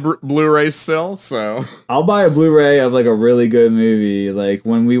buy Blu-ray still, so I'll buy a Blu-ray of like a really good movie. Like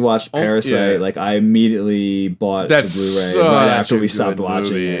when we watched Oh, Parasite, yeah. like I immediately bought That's the Blu-ray right such after a we stopped good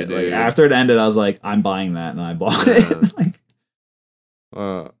watching movie, it. Like dude. after it ended, I was like, I'm buying that, and I bought Yeah. it. Like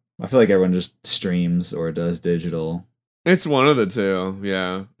uh, I feel like everyone just streams or does digital. it's one of the two.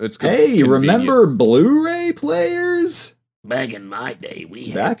 Yeah, it's good. Hey, remember Blu-ray players? Back in my day, we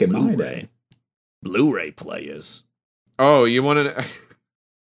had Back in my Blu-ray. day. Blu-ray players. Oh, you want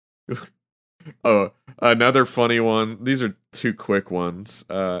to? Oh, another funny one. These are two quick ones.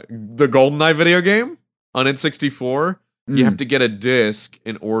 The GoldenEye video game on N64. You have to get a disc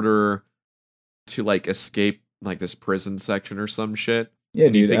in order to like escape like this prison section or some shit. Yeah,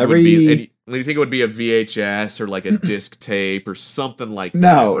 And you dude. think Every it would be? And you think it would be a VHS or like a disc tape or something like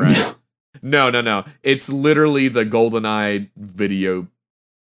no, that? Right? No. It's literally the GoldenEye video,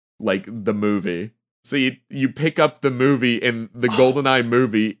 like the movie. So you pick up the movie in the GoldenEye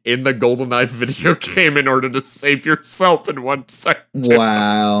movie in the GoldenEye video game in order to save yourself in one second.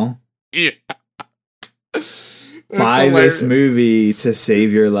 wow. Yeah. Buy this movie to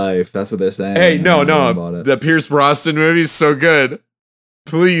save your life. That's what they're saying. Hey, no, I bought no. it. The Pierce Brosnan movie is so good.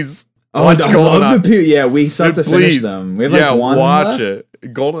 Please. Oh, watch I love GoldenEye. Yeah, we still have to finish Please. them. We have like one watch left? it.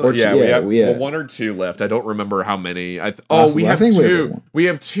 Golden. Or Yeah, two- we yeah, have we have- one or two left. I don't remember how many. We Possibly. I have think we have two. one. We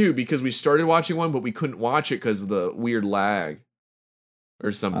have two because we started watching one, but we couldn't watch it because of the weird lag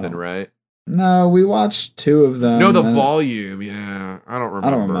or something, Oh. right? No, we watched two of them. No, the and volume. Yeah, I don't remember.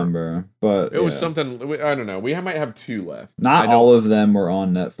 I don't remember, but It was yeah. something. I don't know. We might have two left. Not I don't- all of them were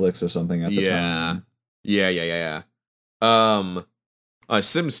on Netflix or something at the Yeah. time. Yeah.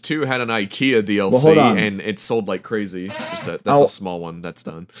 Sims 2 had an IKEA DLC Well, hold on. and it sold like crazy. That's I'll- a small one. That's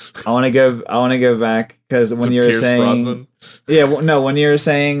done. I want to go back because when To you were Pierce saying Brosnan. yeah, no, when you were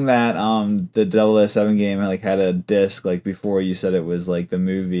saying that the 007 game like had a disc like before you said it was like the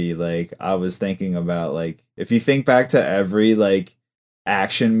movie, like I was thinking about like if you think back to every like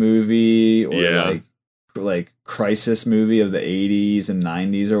action movie or Yeah. like crisis movie of the 80s and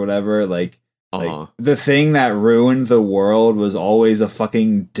 90s or whatever, like Uh-huh. the thing that ruined the world was always a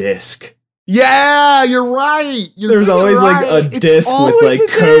fucking disc. Yeah, you're right. There was always like a disc with like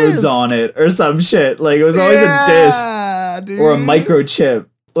codes on it or some shit. Like it was always a disc or a microchip.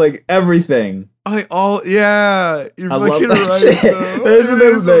 Like everything. You're I love fucking that right, shit. though. Those are It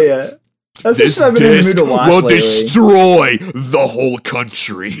is the yeah. That's This just I've been in the mood disc to watch will lately. destroy the whole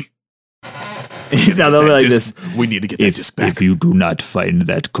country. Now they'll be like this. We need to get that disc back. If you do not find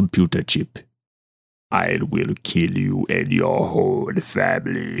that computer chip, I will kill you and your whole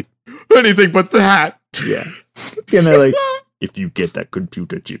family. Anything but that. Yeah. You know, like If you get that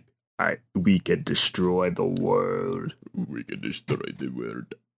computer chip, we can destroy the world. We can destroy the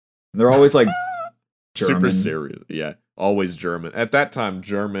world. they're always like German Super serious. Yeah. Always German. At that time,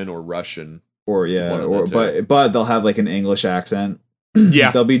 German or Russian. or yeah, One of or the two. but they'll have like an English accent.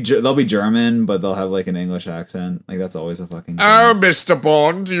 Yeah. they'll be German, but they'll have like an English accent. Like that's always a fucking thing. Oh, Mr.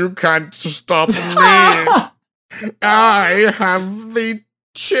 Bond, you can't stop me. I have the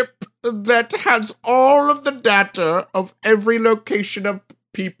chip that has all of the data of every location of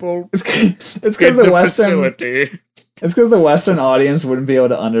people It's in because the the Western facility. it's because the Western audience wouldn't be able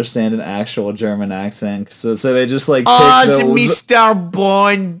to understand an actual German accent, so they just like take Oh, the, Mr.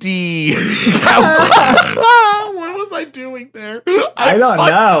 Bondy. What was I doing there? I don't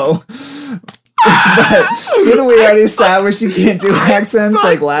know. But didn't we already establish you can't do accents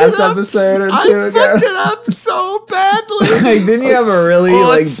like last episode or two ago? fucked it up so badly. Like, didn't you have a really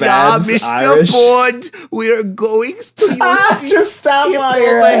like bad Mr. Irish? Bond, we are going to use this Just stop chip while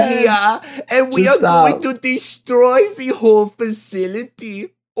you're over ahead. here, and we Just are stop. going to destroy the whole facility.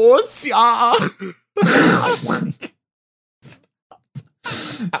 Oh, yeah.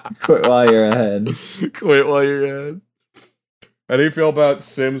 Quit while you're ahead. Quit while you're ahead. How do you feel about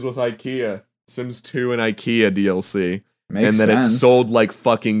Sims with IKEA? Sims 2 and IKEA DLC. Makes and then sense. it sold like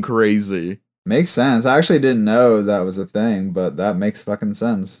fucking crazy. Makes sense. I actually didn't know that was a thing, but that makes fucking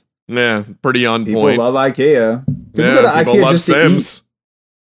sense. Yeah, pretty on People point. love IKEA. People Yeah, go to people IKEA love just to Sims.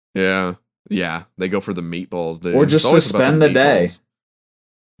 Yeah, yeah, they go for the meatballs, dude. Or It's just to always about spend the day. meatballs.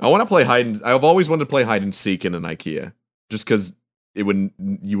 I want to play I've always wanted to play hide and seek in an IKEA, just because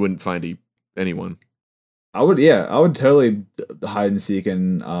you wouldn't find anyone. I would totally hide and seek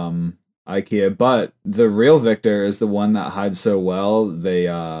in IKEA, but the real victor is the one that hides so well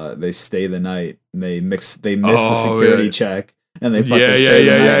they stay the night. They miss the security check and they fucking stay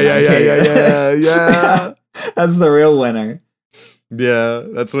the night. Yeah. That's the real winner. Yeah,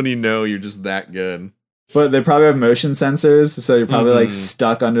 that's when you know you're just that good. But they probably have motion sensors, so you're probably like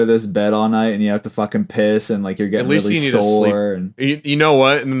stuck under this bed all night, and you have to fucking piss, and like you're getting At least really you need to sore. sleep. And You know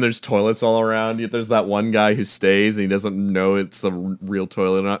what? And then there's toilets all around. Yet there's that one guy who stays and he doesn't know it's the real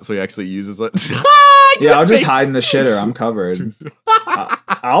toilet or not, so he actually uses it. yeah, I'll just hide in the shitter. I'm covered.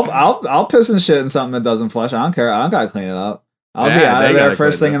 I'll piss and shit in something that doesn't flush. I don't care. I don't gotta clean it up. I'll be out of there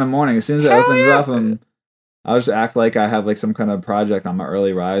first thing in the morning. As soon as it opens up, I'll just act like I have like some kind of project. I'm an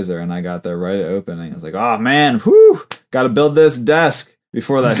early riser, and I got there right at opening. It's like, oh man, got to build this desk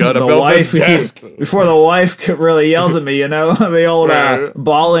before the wife really yells at me. You know, the old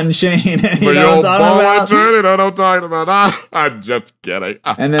ball and chain. you know what I'm talking about? I'm talking about. I'm just kidding.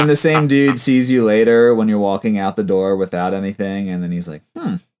 And then the same dude sees you later when you're walking out the door without anything, and then he's like,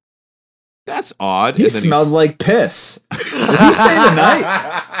 that's odd. He smelled like piss. Did he stay the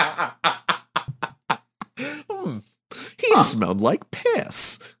night? He smelled like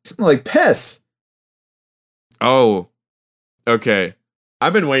piss. Smelled like piss. Oh, okay.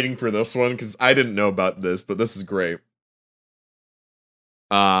 I've been waiting for this one because I didn't know about this, but this is great.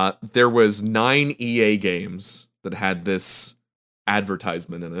 There was 9 EA games that had this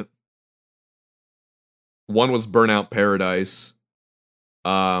advertisement in it. One was Burnout Paradise.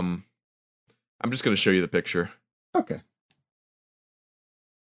 I'm just going to show you the picture. Okay.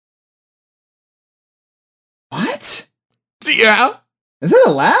 What? Yeah. Is that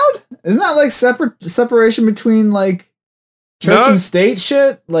allowed? Isn't that like separation between like church and state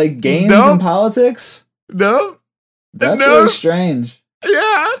shit? Like games and politics? No. That's really strange.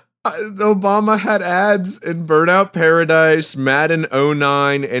 Yeah. Obama had ads in Burnout Paradise, Madden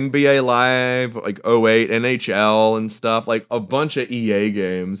 09, NBA Live, like 08, NHL and stuff, like a bunch of EA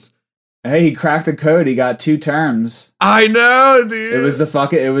games. Hey, he cracked the code. He got 2 terms. I know, dude. It was the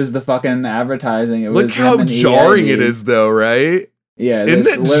fucking advertising. Look how jarring it is, though, right? Yeah,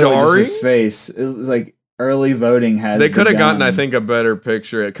 isn't it jarring? Just his face. It was like early voting has. They could have gotten, I think, a better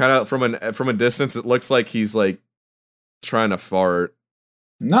picture. It kind of from a distance, it looks like he's like trying to fart.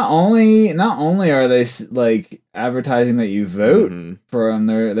 Not only are they like advertising that you vote for them,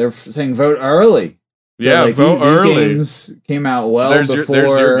 they're saying vote early. So, yeah, like, vote early. These games came out well before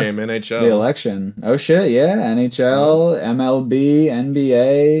there's your game, NHL. The election. Oh shit, yeah, NHL, MLB,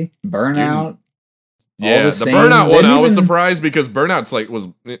 NBA, Burnout. Yeah, the Burnout one, I was surprised because Burnout's like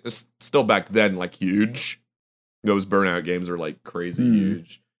it's still back then like huge. Those Burnout games are like crazy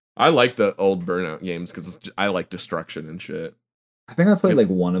huge. I like the old Burnout games because I like destruction and shit. I think I played like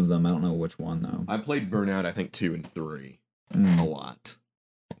one of them. I don't know which one though. I played Burnout, I think 2 and 3 a lot.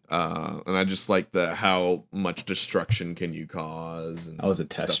 And I just like how much destruction can you cause. And I was a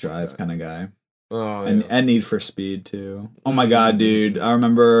test drive kind of guy. Oh, and Need for Speed too. Oh my god, dude! I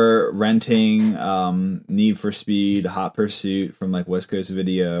remember renting Need for Speed Hot Pursuit from like West Coast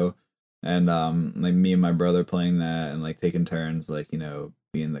Video, and like me and my brother playing that and like taking turns, like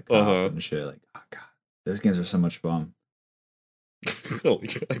being the cop and shit. Like, oh god, those games are so much fun.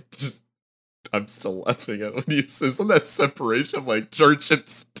 I'm still laughing at when you says that separation of like church and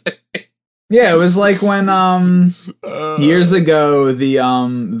state. Yeah, it was like when years ago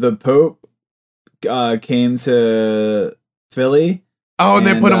the Pope came to Philly. Oh, and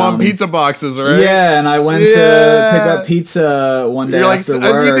they put them on pizza boxes, right? Yeah, and I went to pick up pizza one day after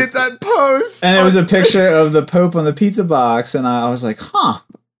work. You did that post, and it was a picture of the Pope on the pizza box, and I was like, huh.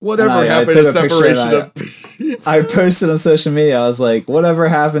 Whatever happened to separation of pizza? I posted on social media. I was like, whatever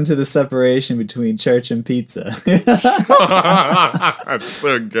happened to the separation between church and pizza? That's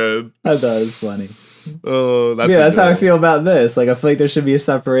so good. I thought it was funny. Oh, that's how I feel about this. Like, I feel like there should be a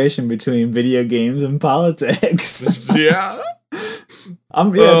separation between video games and politics. Yeah.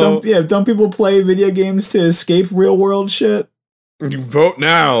 Don't people play video games to escape real world shit? You vote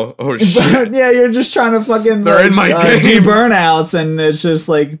now. Oh shit. Yeah, you're just trying to fucking they're in my games. Do burnouts, and it's just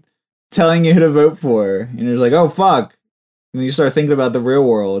like telling you who to vote for. And you're just like, oh fuck. And then you start thinking about the real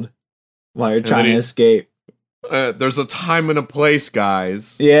world while you're trying to escape. There's a time and a place,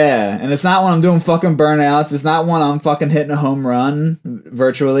 guys. Yeah, and it's not when I'm doing fucking burnouts. It's not when I'm fucking hitting a home run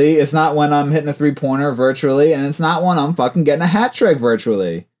virtually. It's not when I'm hitting a 3-pointer virtually. And it's not when I'm fucking getting a hat trick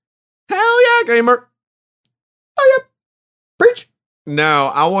virtually. gamer. Preach. Now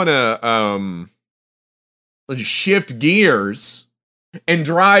I want to shift gears and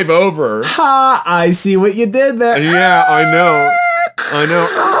drive over. Ha! I see what you did there. Yeah, I know.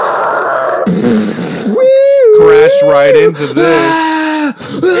 Woo! Crash right into this.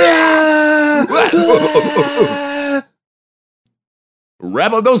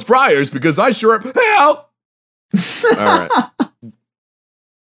 Wrap up those fryers because I sure hell. All right.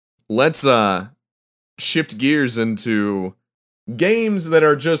 Let's shift gears into games that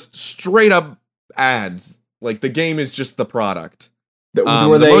are just straight up ads. Like the game is just the product.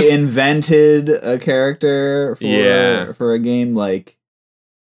 Where they invented a character for a game like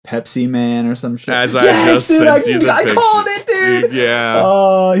Pepsi Man or some shit. As I just sent you the picture. I called it, dude. Yeah.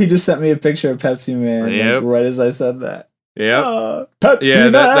 Oh, he just sent me a picture of Pepsi Man Yep. like, right as I said that. Yep. Pepsi Yeah,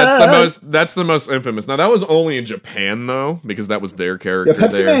 Man. that's the most infamous. Now that was only in Japan though, because that was their character. Yeah,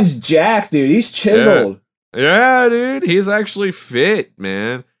 Pepsi there. Man's jacked, dude. He's chiseled. Yeah, dude, he's actually fit,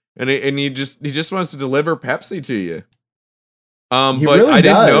 man, and he just wants to deliver Pepsi to you. He But really I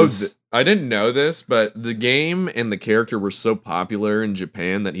didn't does. know I didn't know this, but the game and the character were so popular in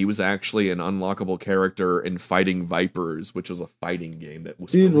Japan that he was actually an unlockable character in Fighting Vipers, which was a fighting game that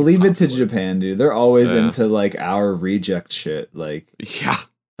was. Dude, really leave it to popular. Japan, dude. They're always Yeah. into like our reject shit. Like Yeah,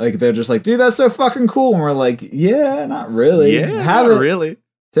 they're just like, dude, that's so fucking cool. And we're like, yeah, not really. yeah, Have not it. really.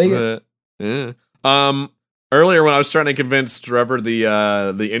 Take it. Yeah. Earlier when I was trying to convince Trevor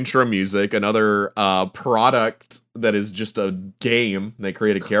the intro music, another product that is just a game, they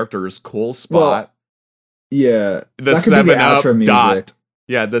create a character is Cool Spot. Yeah. The that could be the 7-Up outro music. dot.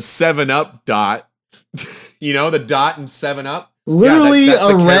 Yeah, the 7-Up dot. You know, the dot in 7-Up? Literally that's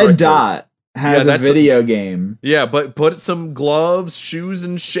a red character. dot has Yeah, a that's video game. Yeah, but put some gloves, shoes,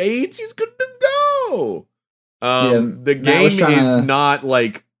 and shades, he's good to go. The Matt game was trying is to- not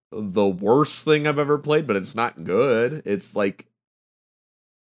like the worst thing I've ever played, but it's not good. It's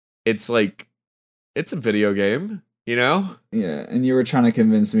a video game, you know? Yeah, and you were trying to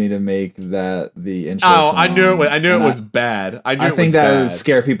convince me to make that the intro. Oh, I song. knew it. I knew it And was bad. I think that would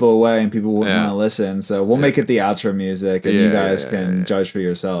scare people away and people wouldn't Yeah. want to listen. So we'll make it the outro music, and you guys can judge for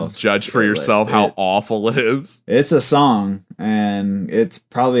yourselves. Judge for yourself how awful it is. It's a song, and it's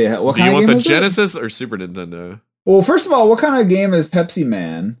probably what Do kind you of want game the is it? Genesis or Super Nintendo? Well, first of all, what kind of game is Pepsi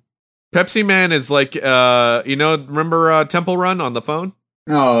Man? Pepsi Man is like, remember Temple Run on the phone?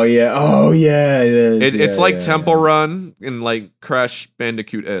 Oh yeah, it is. It's Yeah, like yeah, Temple yeah. Run and like Crash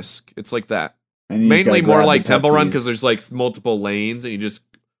Bandicoot-esque. It's like that. And you Mainly gotta more grab like the Temple Run Pepsis. because there's like multiple lanes and you just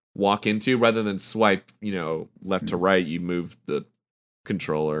walk into rather than swipe, left to right. You move the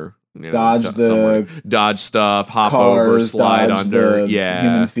controller. Dodge the dodge stuff, hop cars, over, slide dodge under. the Yeah.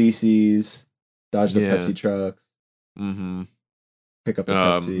 human feces, dodge the Yeah. Pepsi trucks, Mm-hmm. pick up the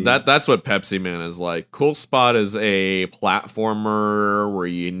Pepsi. That's what Pepsi Man is like. Cool Spot is a platformer where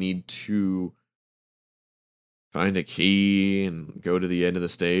you need to find a key and go to the end of the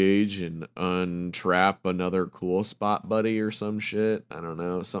stage and untrap another Cool Spot buddy or some shit. I don't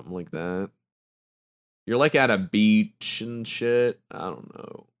know, something like that. You're like at a beach and shit. I don't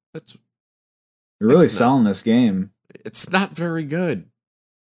know. You're really it's not- selling this game. It's not very good.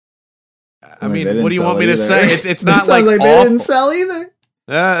 I Like, mean, they didn't what do you sell want me to either. say? It's It not sounds like they awful. didn't sell either.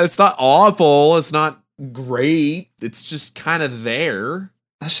 It's not awful. It's not great. It's just kind of there.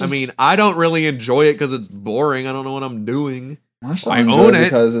 That's I just, mean, I don't really enjoy it because it's boring. I don't know what I'm doing. I just I don't enjoy own it.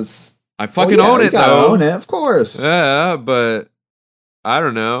 because it's I fucking well, yeah, own you it gotta though. Own it, of course. Yeah, but I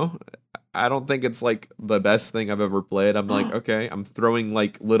don't know. I don't think it's like the best thing I've ever played. I'm like, okay, I'm throwing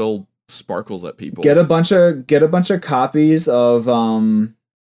like little sparkles at people. Get a bunch of copies of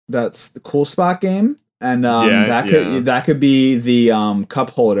that's the Cool Spot game, and that could be the cup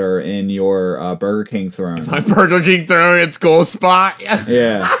holder in your Burger King throne. My Burger King throne. It's Cool Spot.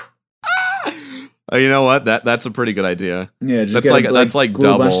 Yeah, You know what? That's a pretty good idea. yeah. Just That's get like- a, that's like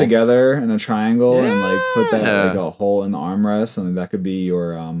glue a bunch double. together in a triangle and like put that Yeah. like a hole in the armrest, and that could be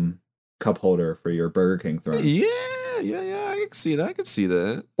your cup holder for your Burger King throne. Yeah. I can see that. I can see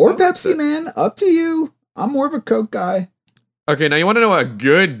that. Or I like Pepsi that. Man, up to you. I'm more of a Coke guy. Okay, now you want to know a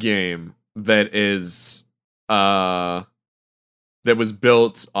good game that is that was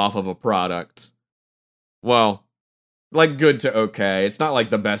built off of a product. Well, like good to okay. It's not like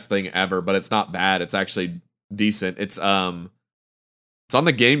the best thing ever, but it's not bad. It's actually decent. It's on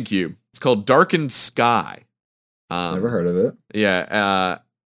the GameCube. It's called Darkened Sky. Never heard of it. Yeah,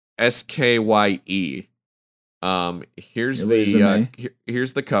 SKYE. Here's You're losing me.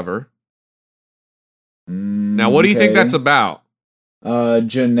 here's the cover. Now, what do you think Okay. that's about?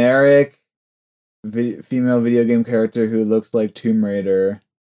 Generic female video game character who looks like Tomb Raider.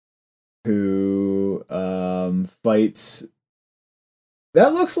 who fights.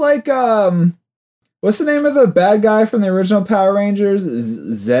 That looks like what's the name of the bad guy from the original Power Rangers?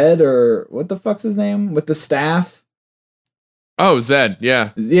 Zed, or what the fuck's his name with the staff? Oh, Zed,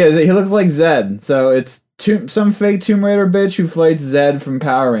 yeah. Yeah, he looks like Zed. So it's some fake Tomb Raider bitch who fights Zed from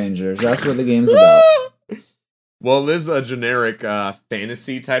Power Rangers. That's what the game's about. Well, this is a generic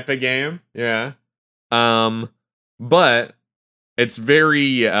fantasy type of game, yeah. But it's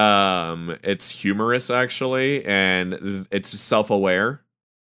very it's humorous actually, and it's self-aware.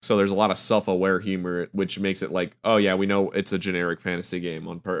 So there's a lot of self-aware humor, which makes it like, oh yeah, we know it's a generic fantasy game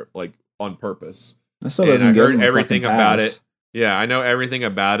on purpose. That still doesn't give him a everything fucking about pass. it. Yeah, I know everything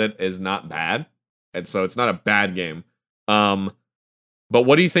about it is not bad, and so it's not a bad game. But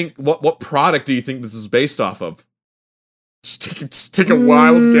what do you think? What product do you think this is based off of? Just take a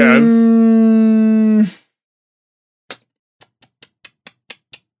wild guess.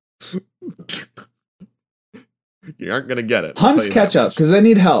 You aren't gonna get it. Hunt's ketchup, because they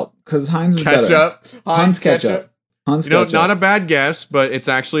need help. Because Heinz is better. Ketchup. Hunt's ketchup. Hunt's ketchup. Not a bad guess, but it's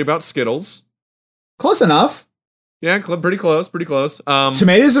actually about Skittles. Close enough. Yeah, pretty close. Pretty close.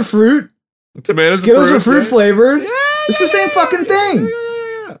 Tomatoes are fruit. Tomatoes. Skittles are fruit right? flavored. Yeah, It's the same fucking thing.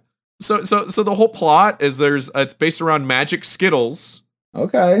 Yeah. So the whole plot is it's based around magic Skittles,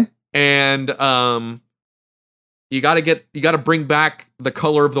 Okay. and you gotta bring back the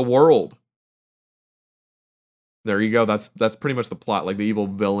color of the world. There you go. That's pretty much the plot. Like the evil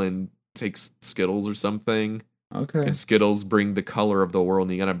villain takes Skittles or something, Okay. and Skittles bring the color of the world,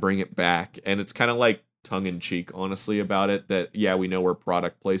 and you gotta bring it back. And it's kind of like tongue in cheek, honestly, about it. That yeah, we know we're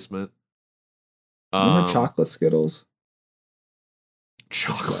product placement. Remember chocolate Skittles?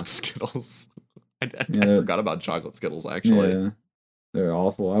 Chocolate Skittles. I Yeah. forgot about chocolate Skittles actually. Yeah. They're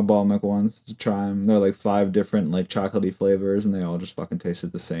awful. I bought them like once to try them. They're like 5 different like chocolatey flavors, and they all just fucking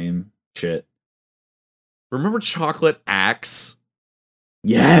tasted the same shit. Remember Chocolate Axe?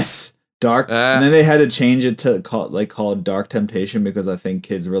 Yes, dark. And then they had to change it to call it Dark Temptation because I think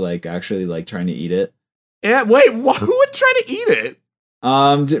kids were like actually like trying to eat it. Yeah. Wait. Who would try to eat it?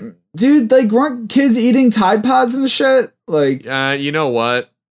 Dude, like weren't kids eating Tide Pods and shit? Like, You know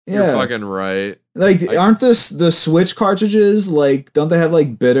what? yeah, You're fucking right. like aren't the Switch cartridges like? Don't they have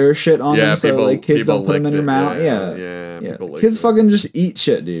like bitter shit on them? So like kids don't put them in their mouth. Yeah. Yeah. Kids fucking just eat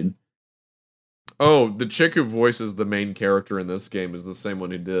shit, dude. Oh, the chick who voices the main character in this game is the same one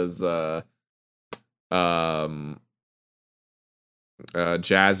who does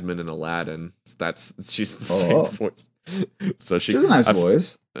Jasmine in Aladdin. She's the same voice. So she has a nice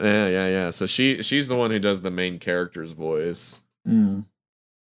voice. Yeah. So she's the one who does the main character's voice. Mm.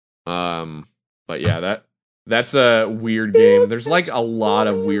 But yeah, that's a weird game. There's like a lot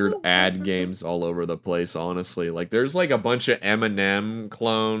of weird ad games all over the place, honestly. Like there's like a bunch of M&M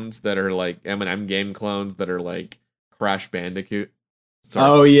clones that are like M&M game clones that are like Crash Bandicoot. Sorry.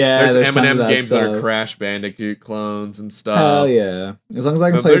 Oh yeah, there's M&M tons of games that stuff. are Crash Bandicoot clones and stuff. Hell yeah! As long as I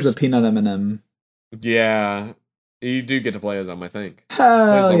can But play as the there's- peanut M&M. Yeah. You do get to play as them, I think.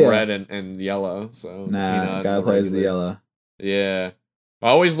 Hell Plays the yeah! red and yellow, so Nah, peanut gotta and play as the regular. yellow. Yeah. I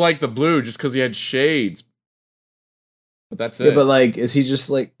always liked the blue just because he had shades. But that's it. Yeah, but like, is he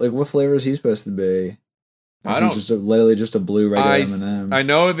just like what flavor is he supposed to be? Or I is don't- he just literally just a blue regular M&M? I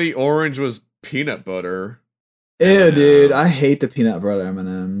know the orange was peanut butter. Ew, M&M. dude, I hate the peanut butter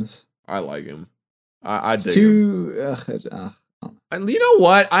M&Ms. I like him. I dig him. Too. And you know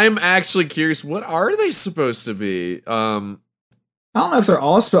what? I'm actually curious. What are they supposed to be? I don't know if they're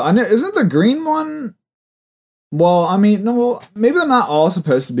all supposed. I know isn't the green one. Well, I mean, no. Well, maybe they're not all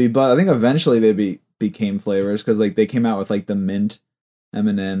supposed to be, but I think eventually they became flavors because like they came out with like the mint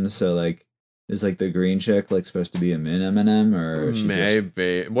M&Ms. So like, is like the green chick like supposed to be a mint M&M or is she just-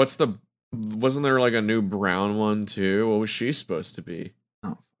 Maybe. Wasn't there like a new brown one too? What was she supposed to be?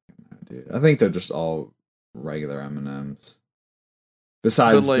 Dude, I think they're just all regular M&Ms.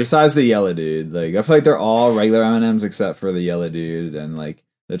 Besides But, like- besides the yellow dude, like I feel like they're all regular M&Ms except for the yellow dude, and like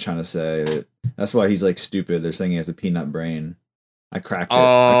they're trying to say that that's why he's like stupid. They're saying he has a peanut brain. I cracked it.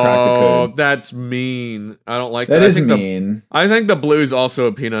 I cracked the Oh, code. that's mean. I don't like that. That is I think mean. I think the blue's also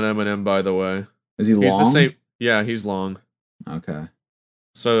a peanut M&M, by the way. Is he long? He's the same. Yeah, he's long. Okay.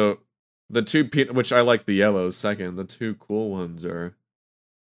 So the two peanut, which I like the yellows second. The two cool ones are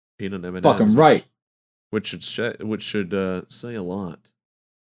peanut M&Ms. Fucking right. Which should say a lot,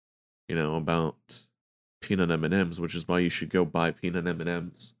 about peanut M&Ms, which is why you should go buy peanut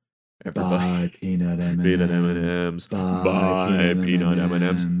M&Ms. Everybody, Buy peanut M&Ms. peanut M&Ms. Buy Peanut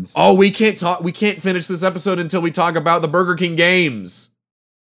M&Ms. Oh, we can't finish this episode until we talk about the Burger King games.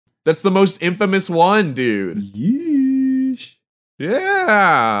 That's the most infamous one, dude. Yeesh.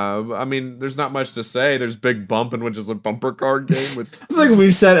 Yeah, I mean, there's not much to say. There's Big Bumpin', which is a bumper card game with. I feel like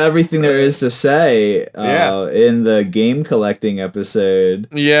we've said everything there is to say Yeah. in the game collecting episode.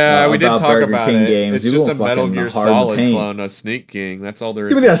 Yeah, we did about talk Burger about King it. Games. It's You just a won't Metal fucking Gear harden Solid paint. clone, a Sneak King. That's all there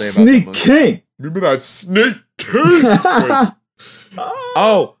is Give me to that say Sneak about the monkey. King. Give me that Sneak King.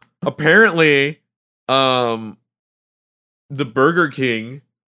 Oh, apparently, the Burger King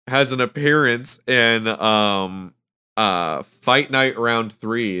has an appearance in Fight Night Round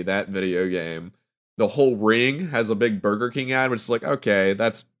 3, that video game. The whole ring has a big Burger King ad, which is like, okay,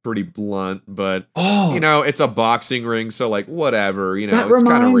 that's pretty blunt, but Oh, you know, it's a boxing ring, so like whatever, you know, That it's kind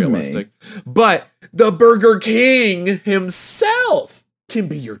of reminds me. realistic. But the Burger King himself can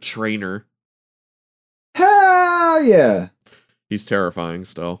be your trainer. hell yeah. He's terrifying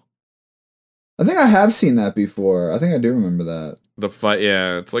still. I think I have seen that before. I think I do remember that. The fight,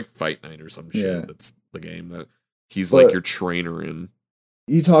 yeah, it's like Fight Night or some shit. Yeah. That's the game that he's But- like your trainer in.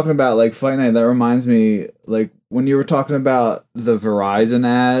 You talking about like Fight Night, that reminds me, like when you were talking about the Verizon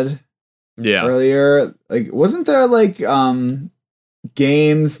ad Yeah. earlier, like wasn't there like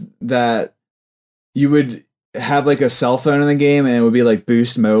games that you would have like a cell phone in the game and it would be like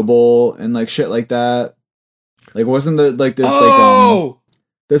Boost Mobile and like shit like that? Like wasn't there like there's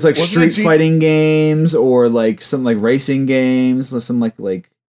there's like Wasn't street it G- fighting games or like some like racing games, some like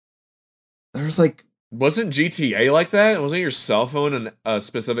there's like Wasn't GTA like that? Wasn't your cell phone a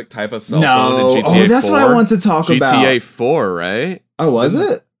specific type of cell phone no. in GTA Oh, that's 4? what I want to talk about. GTA 4, right? Oh, was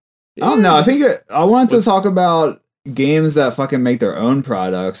it? I don't know. I think I wanted to talk about games that fucking make their own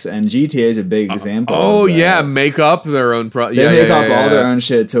products, and GTA is a big example. Oh of that. yeah, make up their own They make up all their own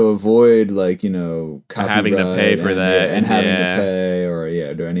shit to avoid, like, you know, Having to pay copyright for and, that, yeah, and having yeah. to pay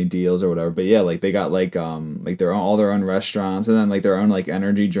or do any deals or whatever. But yeah, like they got like their own, all their own restaurants, and then like their own like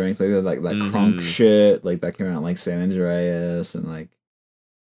energy drinks, like that crunk shit, like that came out like San Andreas, and like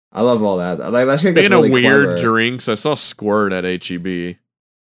I love all that. Like that shit gets Speaking really of weird clever. drinks, I saw Squirt at HEB.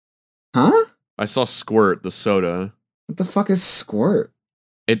 Huh? I saw Squirt, the soda. What the fuck is Squirt?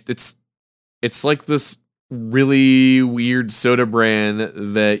 It's like this really weird soda brand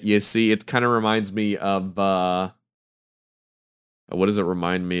that you see. It kind of reminds me of what does it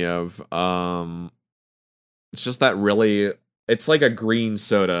remind me of? It's just that really. It's like a green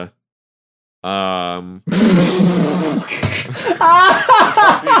soda.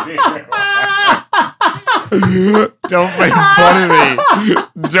 Don't make fun of me.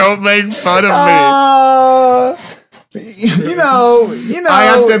 Don't make fun of me. You know. I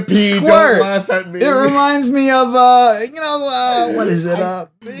have to pee. Squirt. Don't laugh at me. It reminds me of what is it?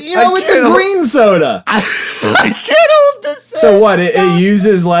 It's a can't- green soda. I can't hold this. So what? It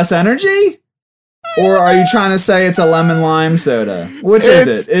uses less energy, or are you trying to say it's a lemon lime soda? Which is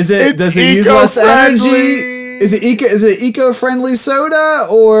It's- it? Is it it's does it use less energy? eco-friendly. Is it eco-friendly soda,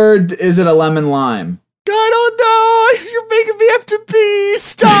 or is it a lemon lime? I don't know. You're making me have to pee.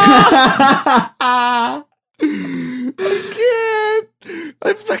 Stop. I can't.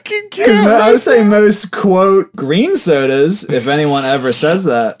 I fucking can't. I would say most quote green sodas, if anyone ever says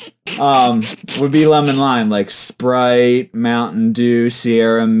that, would be lemon lime, like Sprite, Mountain Dew,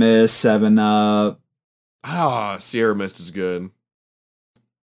 Sierra Mist, 7-Up. Ah, Sierra Mist is good.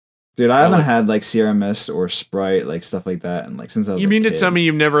 Dude, I haven't like- had like Sierra Mist or Sprite, like stuff like that, and like since I was You a mean to kid. tell me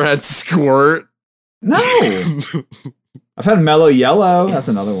you've never had Squirt? No, I've had Mellow Yellow. That's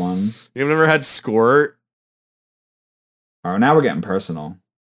another one. You've never had Squirt? Oh, now we're getting personal.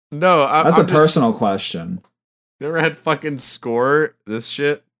 No, That's I'm a just- personal question. Never had fucking Squirt? This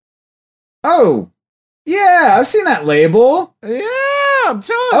shit? Oh, yeah, I've seen that label. Yeah, I'm telling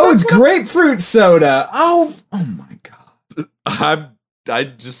you. Oh, it's grapefruit soda. Oh my god. I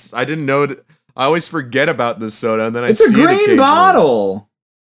didn't know it. I always forget about this soda, and then I It's see a it green occasionally. bottle.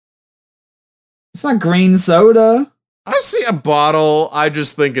 It's not green soda. I see a bottle. I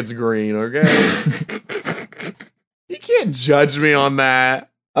just think it's green. Okay, you can't judge me on that.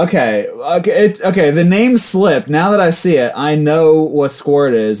 Okay. The name slipped. Now that I see it, I know what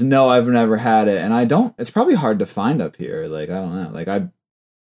Squirt is. No, I've never had it, and I don't. It's probably hard to find up here. Like I don't know. Like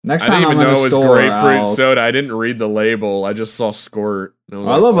next I time didn't I'm even in know a it was store, grapefruit soda. I didn't read the label. I just saw Squirt. And was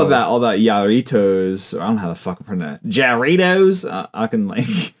I like, love oh. all that Yarritos. I don't know how to fucking pronounce Jarritos. I can like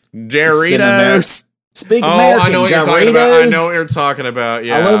Jarritos. speak Oh, American. I know what you're talking about. I know what you're talking about.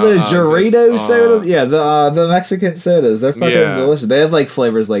 Yeah, I love those it's- Jarritos it's- sodas. Yeah, the Mexican sodas. They're fucking Yeah. delicious. They have like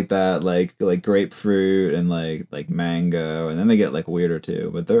flavors like that, like grapefruit and like mango, and then they get like weirder too.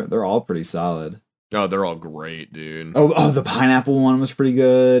 But they're all pretty solid. Oh, they're all great, dude. Oh, the pineapple one was pretty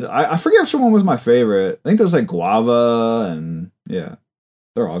good. I forget which one was my favorite. I think there's like guava and yeah,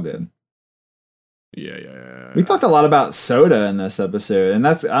 they're all good. Yeah. We talked a lot about soda in this episode, and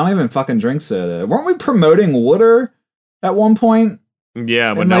I don't even fucking drink soda. Weren't we promoting water at one point?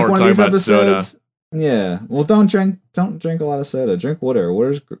 Yeah, but in now like we're one of talking these about episodes? Yeah. Well, don't drink a lot of soda. Drink water.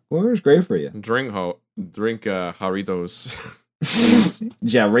 Water's great for you. Drink Doritos.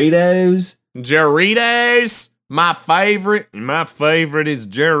 Jarritos. My favorite. My favorite is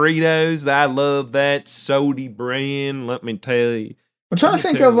Jarritos. I love that sody brand. Let me tell you. I'm trying to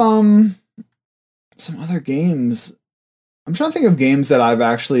think of some other games. I'm trying to think of games that I've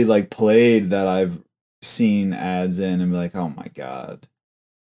actually like played that I've seen ads in and be like, oh my god.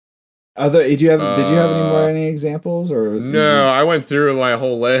 Did you have any examples or No, I went through my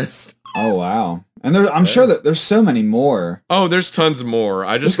whole list. Oh wow. And I'm sure that there's so many more. Oh, there's tons more.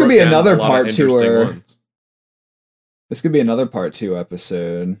 This could be another part 2 This could be another part 2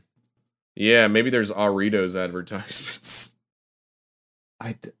 episode. Yeah, maybe there's Aritos advertisements.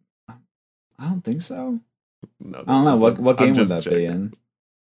 I don't think so. No, I don't know what game would that be in.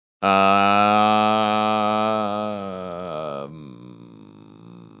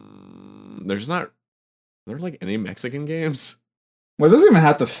 There's not. Are there like any Mexican games? Well, it doesn't even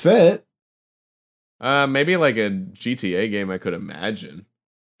have to fit. Maybe like a GTA game. I could imagine.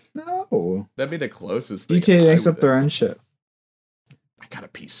 No, that'd be the closest thing. GTA makes up their own shit. I gotta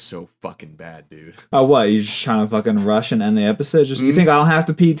pee so fucking bad, dude. Oh, what? You just trying to fucking rush and end the episode? You think I don't have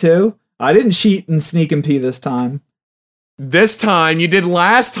to pee too? I didn't cheat and sneak and pee this time. This time you did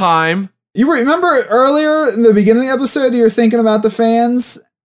last time. You remember earlier in the beginning of the episode, you were thinking about the fans,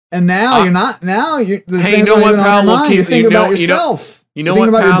 and now you're not. Now you're. The hey, fans you know what, even pal? on your mind. You're thinking about yourself. You know you're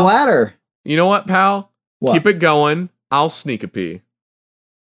what, thinking about pal? your bladder. You know what, pal? What? Keep it going. I'll sneak a pee.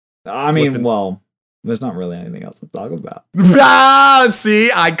 I mean, well, there's not really anything else to talk about. Ah, see,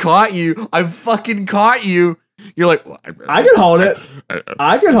 I caught you. I fucking caught you. You're like, well, I can hold it.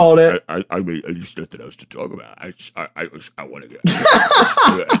 I can hold it. I mean, there's nothing else to talk about. I want to get.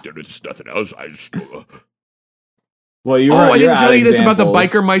 There's nothing else. I just. Well, you. I didn't tell you this about the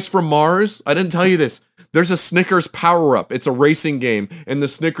biker mice from Mars. I didn't tell you this. There's a Snickers power up. It's a racing game, and the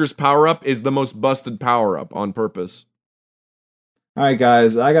Snickers power up is the most busted power up on purpose. All right,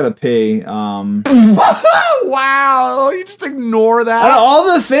 guys, I gotta pee. Wow, you just ignore that. Out of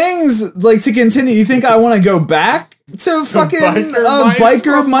all the things like to continue, you think I want to go back to fucking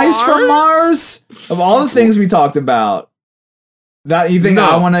biker mice from Mars? Of all the things we talked about, that you think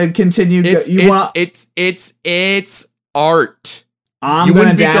I want to continue? It's art. I'm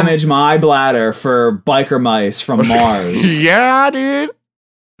gonna damage my bladder for biker mice from Mars. Yeah, dude.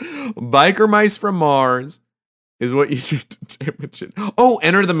 Biker mice from Mars is what you need to damage it. Oh,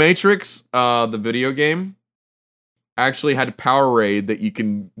 Enter the Matrix, the video game, actually had Powerade that you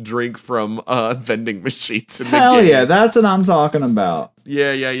can drink from vending machines in the game. Hell yeah, that's what I'm talking about.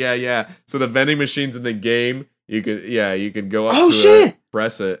 Yeah. So the vending machines in the game, you could go up to it,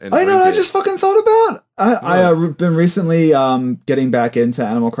 press it, and I know what I just fucking thought about. I've been recently getting back into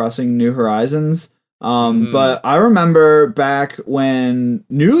Animal Crossing New Horizons. But I remember back when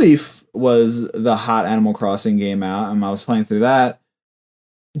New Leaf was the hot Animal Crossing game out, and I was playing through that.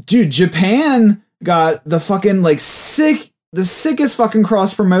 Dude, Japan got the fucking the sickest fucking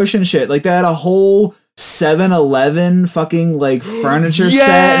cross promotion shit. Like they had a whole 7-Eleven fucking furniture set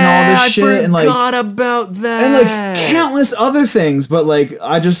and all this shit, and forgot about that, and countless other things. But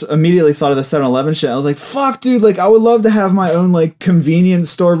I just immediately thought of the 7-Eleven shit. I was like, fuck, dude, I would love to have my own convenience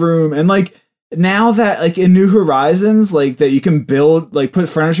store room, and now that in New Horizons, that you can build put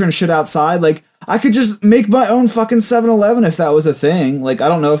furniture and shit outside, I could just make my own fucking 7-Eleven if that was a thing. I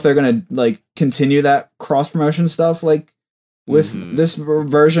don't know if they're gonna continue that cross promotion stuff with this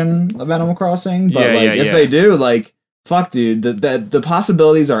version of Animal Crossing, but if they do, fuck, dude, the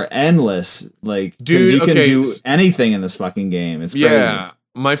possibilities are endless. Dude, you can do anything in this fucking game. It's crazy. Yeah.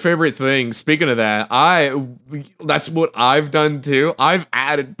 My favorite thing, speaking of that, that's what I've done too. I've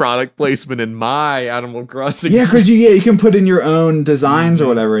added product placement in my Animal Crossing. Yeah, because you can put in your own designs or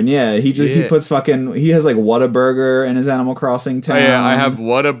whatever, and he puts he has Whataburger in his Animal Crossing town. Yeah, I have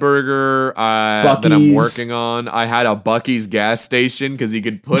Whataburger that I'm working on. I had a Buc-ee's gas station because you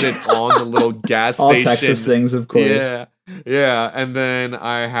could put it on the little gas all station. All Texas things, of course. Yeah, and then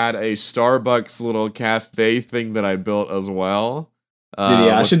I had a Starbucks little cafe thing that I built as well. Dude,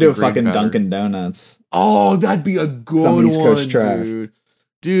 I should do a fucking Dunkin' Donuts. Oh, that'd be a good Some East Coast one, trash.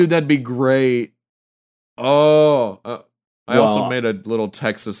 Dude, that'd be great. Oh, I also made a little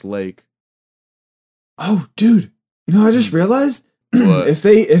Texas lake. Oh, dude, I just realized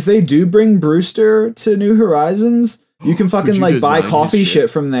if they do bring Brewster to New Horizons, you can fucking buy coffee shit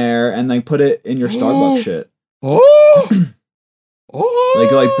from there and put it in your Starbucks shit. Oh,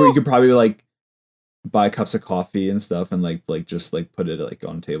 you could probably buy cups of coffee and stuff, and like just like put it like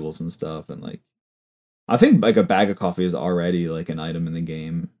on tables and stuff, and like I think like a bag of coffee is already like an item in the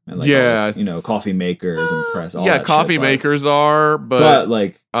game, and like Yeah, you know, coffee makers and press. All yeah, that coffee shit, makers are, but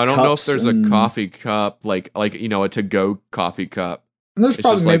like I don't know if cups there's a and- coffee cup like you know, a to-go coffee cup. And there's it's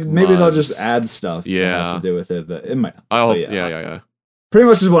probably just, like, maybe they'll just mugs. add stuff that has Yeah. to do with it, but it might not. I hope. But Yeah. Pretty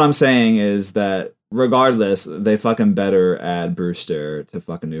much is what I'm saying is that regardless, they fucking better add Brewster to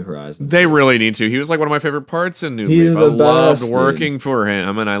fucking New Horizons. They really need to. He was like one of my favorite parts in New He's Leaf. I the loved best, dude. working for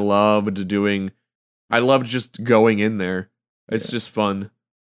him, and I loved just going in there. It's just fun.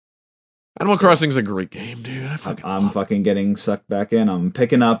 Animal Crossing's a great game, dude. I'm fucking getting sucked back in. I'm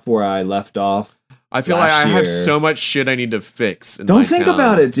picking up where I left off. I feel like I last have year. so much shit I need to fix. In Don't my think town.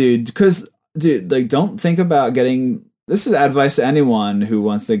 about it, dude. Because, dude, like, don't think about getting. This is advice to anyone who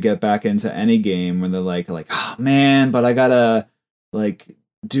wants to get back into any game when they're like, oh man, but I gotta like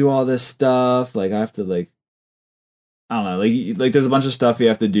do all this stuff. Like, I have to like, I don't know, like there's a bunch of stuff you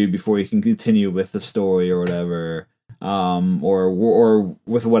have to do before you can continue with the story or whatever, or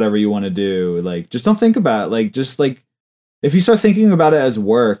with whatever you want to do. Like, just don't think about it. Like, just like. If you start thinking about it as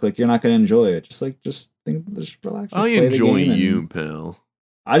work, like you're not gonna enjoy it. Just relax. Just I play the enjoy game and- you, pal.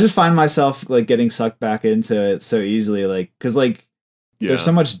 I just find myself like getting sucked back into it so easily, like because like Yeah. there's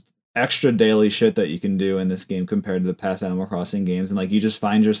so much extra daily shit that you can do in this game compared to the past Animal Crossing games, and like you just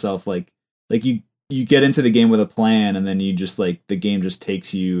find yourself like you get into the game with a plan, and then you just like the game just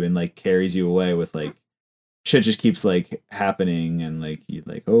takes you and like carries you away with like shit just keeps like happening, and like you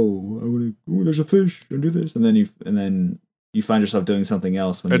like there's a fish and do this, and then you find yourself doing something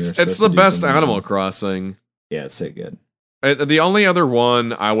else when It's you're supposed the to do best something Animal else. Crossing. Yeah, it's so good. The only other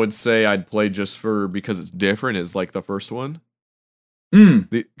one I would say I'd play just because it's different is like the first one.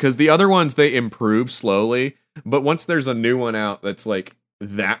 Because the other ones, they improve slowly, but once there's a new one out that's like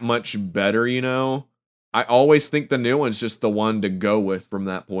that much better, you know, I always think the new one's just the one to go with from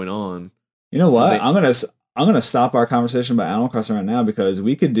that point on. You know what? They- I'm gonna stop our conversation about Animal Crossing right now because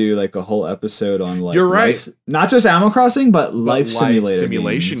we could do like a whole episode on like You're right. not just Animal Crossing but But life simulator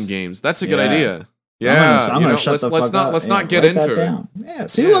simulation games. games. That's a good Yeah. idea. Yeah, I'm gonna shut the fuck up. let's Yeah, not get write that into it. down. Yeah.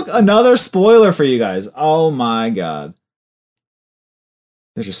 See, Yeah. look, another spoiler for you guys. Oh my god,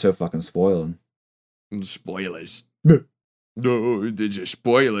 they're just so fucking spoiled. Spoilers. No. No, they're just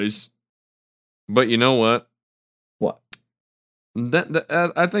spoilers. But you know what? What?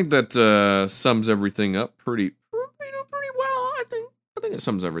 That I think that sums everything up pretty well. I think it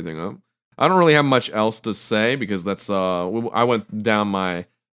sums everything up. I don't really have much else to say because that's I went down my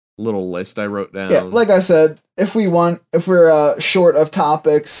little list I wrote down. Yeah, like I said, if we're short of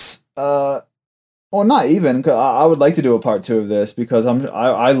topics, well, not even. 'Cause I would like to do a part 2 of this because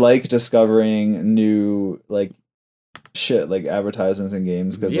I like discovering new like shit like advertisements and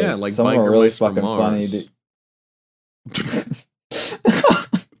games because Yeah, like some of them Biker are really Mice from fucking funny. Mars.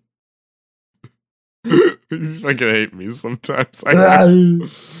 You fucking hate me sometimes. I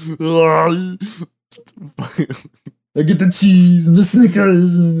get the cheese and the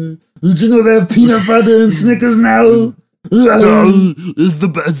Snickers. Did you know they have peanut butter and Snickers now? It's the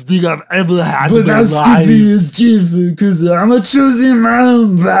best thing I've ever had But in my that's life. Skippy is cheaper because I'm a choosing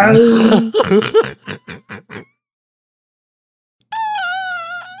man.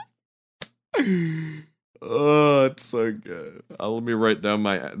 Oh, it's so good. Let me write down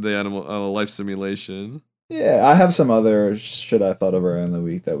the animal life simulation. Yeah, I have some other shit I thought of around the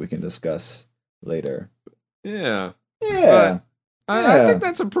week that we can discuss later. Yeah, Yeah, I Yeah. think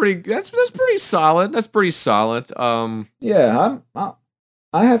that's pretty solid. That's pretty solid. yeah.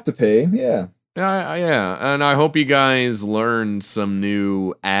 I have to pay. Yeah. Yeah, and I hope you guys learned some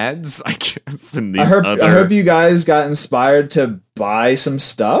new ads. I guess in these I hope you guys got inspired to buy some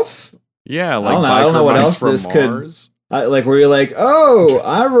stuff. Yeah, like I don't know Biker what Mice else from this could- Mars. Like where you're like, oh,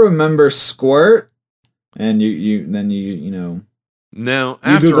 I remember Squirt, and you know Now, you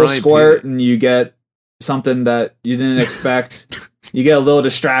after Google I Squirt and you get something that you didn't expect. You get a little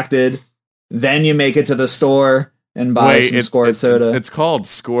distracted, then you make it to the store and buy some Squirt soda. It's called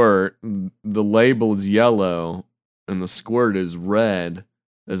Squirt. The label is yellow, and the squirt is red.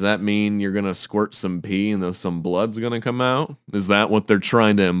 Does that mean you're gonna squirt some pee and then some blood's gonna come out? Is that what they're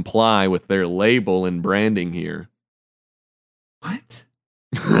trying to imply with their label and branding here? What?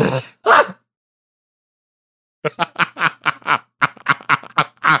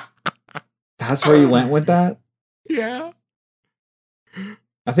 That's where you went with that? Yeah.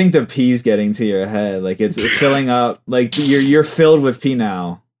 I think the pee's getting to your head. Like it's filling up. Like you're filled with pee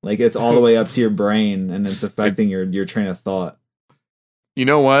now. Like it's all the way up to your brain, and it's affecting your train of thought. You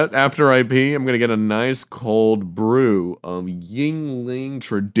know what? After I pee, I'm gonna get a nice cold brew of Yingling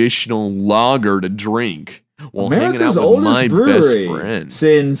traditional lager to drink while America's hanging out with oldest my brewery best friend.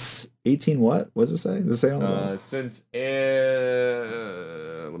 since 18 what? What does it say? Does it say on the Since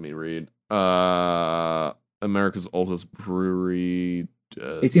let me read. America's oldest brewery.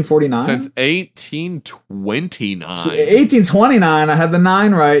 1849? Since 1829. 1829. I had the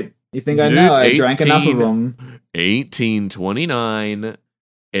 9 right. You think I Dude, know? I drank enough of them. 1829.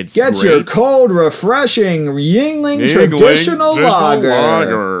 It's Get great. your cold, refreshing Yingling traditional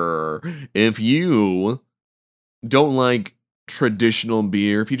lager. If you don't like traditional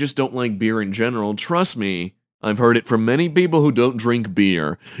beer, if you just don't like beer in general, trust me, I've heard it from many people who don't drink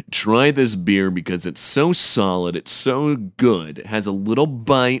beer. Try this beer because it's so solid, it's so good, it has a little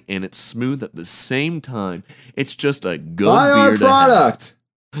bite, and it's smooth at the same time. It's just a good Buy beer our to have. product.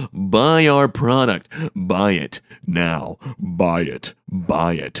 Buy our product. Buy it now. Buy it.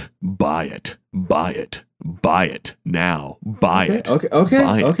 Buy it. Buy it. Buy it. Buy it now. Buy it. Okay,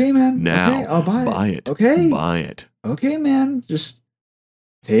 Buy it okay, man. now. Okay, I'll buy it. Buy it. Okay. Buy it. Okay, man. Just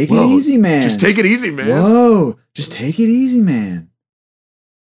take Whoa, it easy, man. Just take it easy, man. Whoa, just take it easy, man.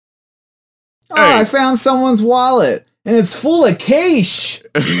 Oh, Hey. I found someone's wallet, and it's full of cash.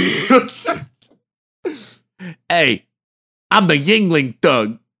 Hey, I'm the Yingling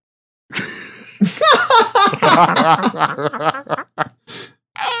thug.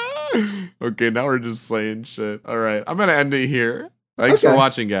 Okay, now we're just saying shit. All right, I'm gonna end it here. Thanks for Okay.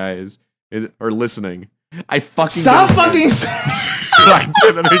 watching, guys, or listening. I fucking Stop did it fucking. again. I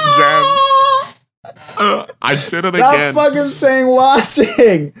did it again. I did it Stop again. fucking saying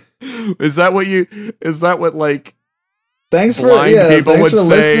watching. Is that what like Thanks for blind people thanks would for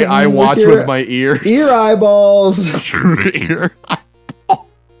say? listening I watch your with my ears. ear eyeballs. Your ear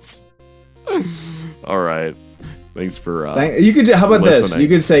eyeballs. All right. Thanks for You could. How about this? listening. You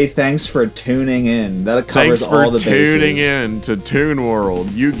could say thanks for tuning in. That covers thanks for all the tuning bases. in to Toon World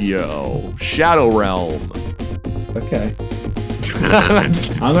Yu-Gi-Oh! Shadow Realm. Okay.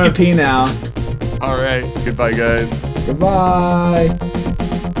 I'm gonna pee now. All right. Goodbye, guys. Goodbye.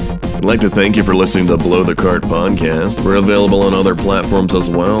 I'd like to thank you for listening to Below the Cart podcast. We're available on other platforms as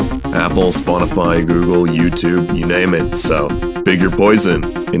well. Apple, Spotify, Google, YouTube, you name it. So, pick your poison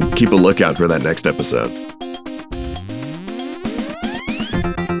and keep a lookout for that next episode.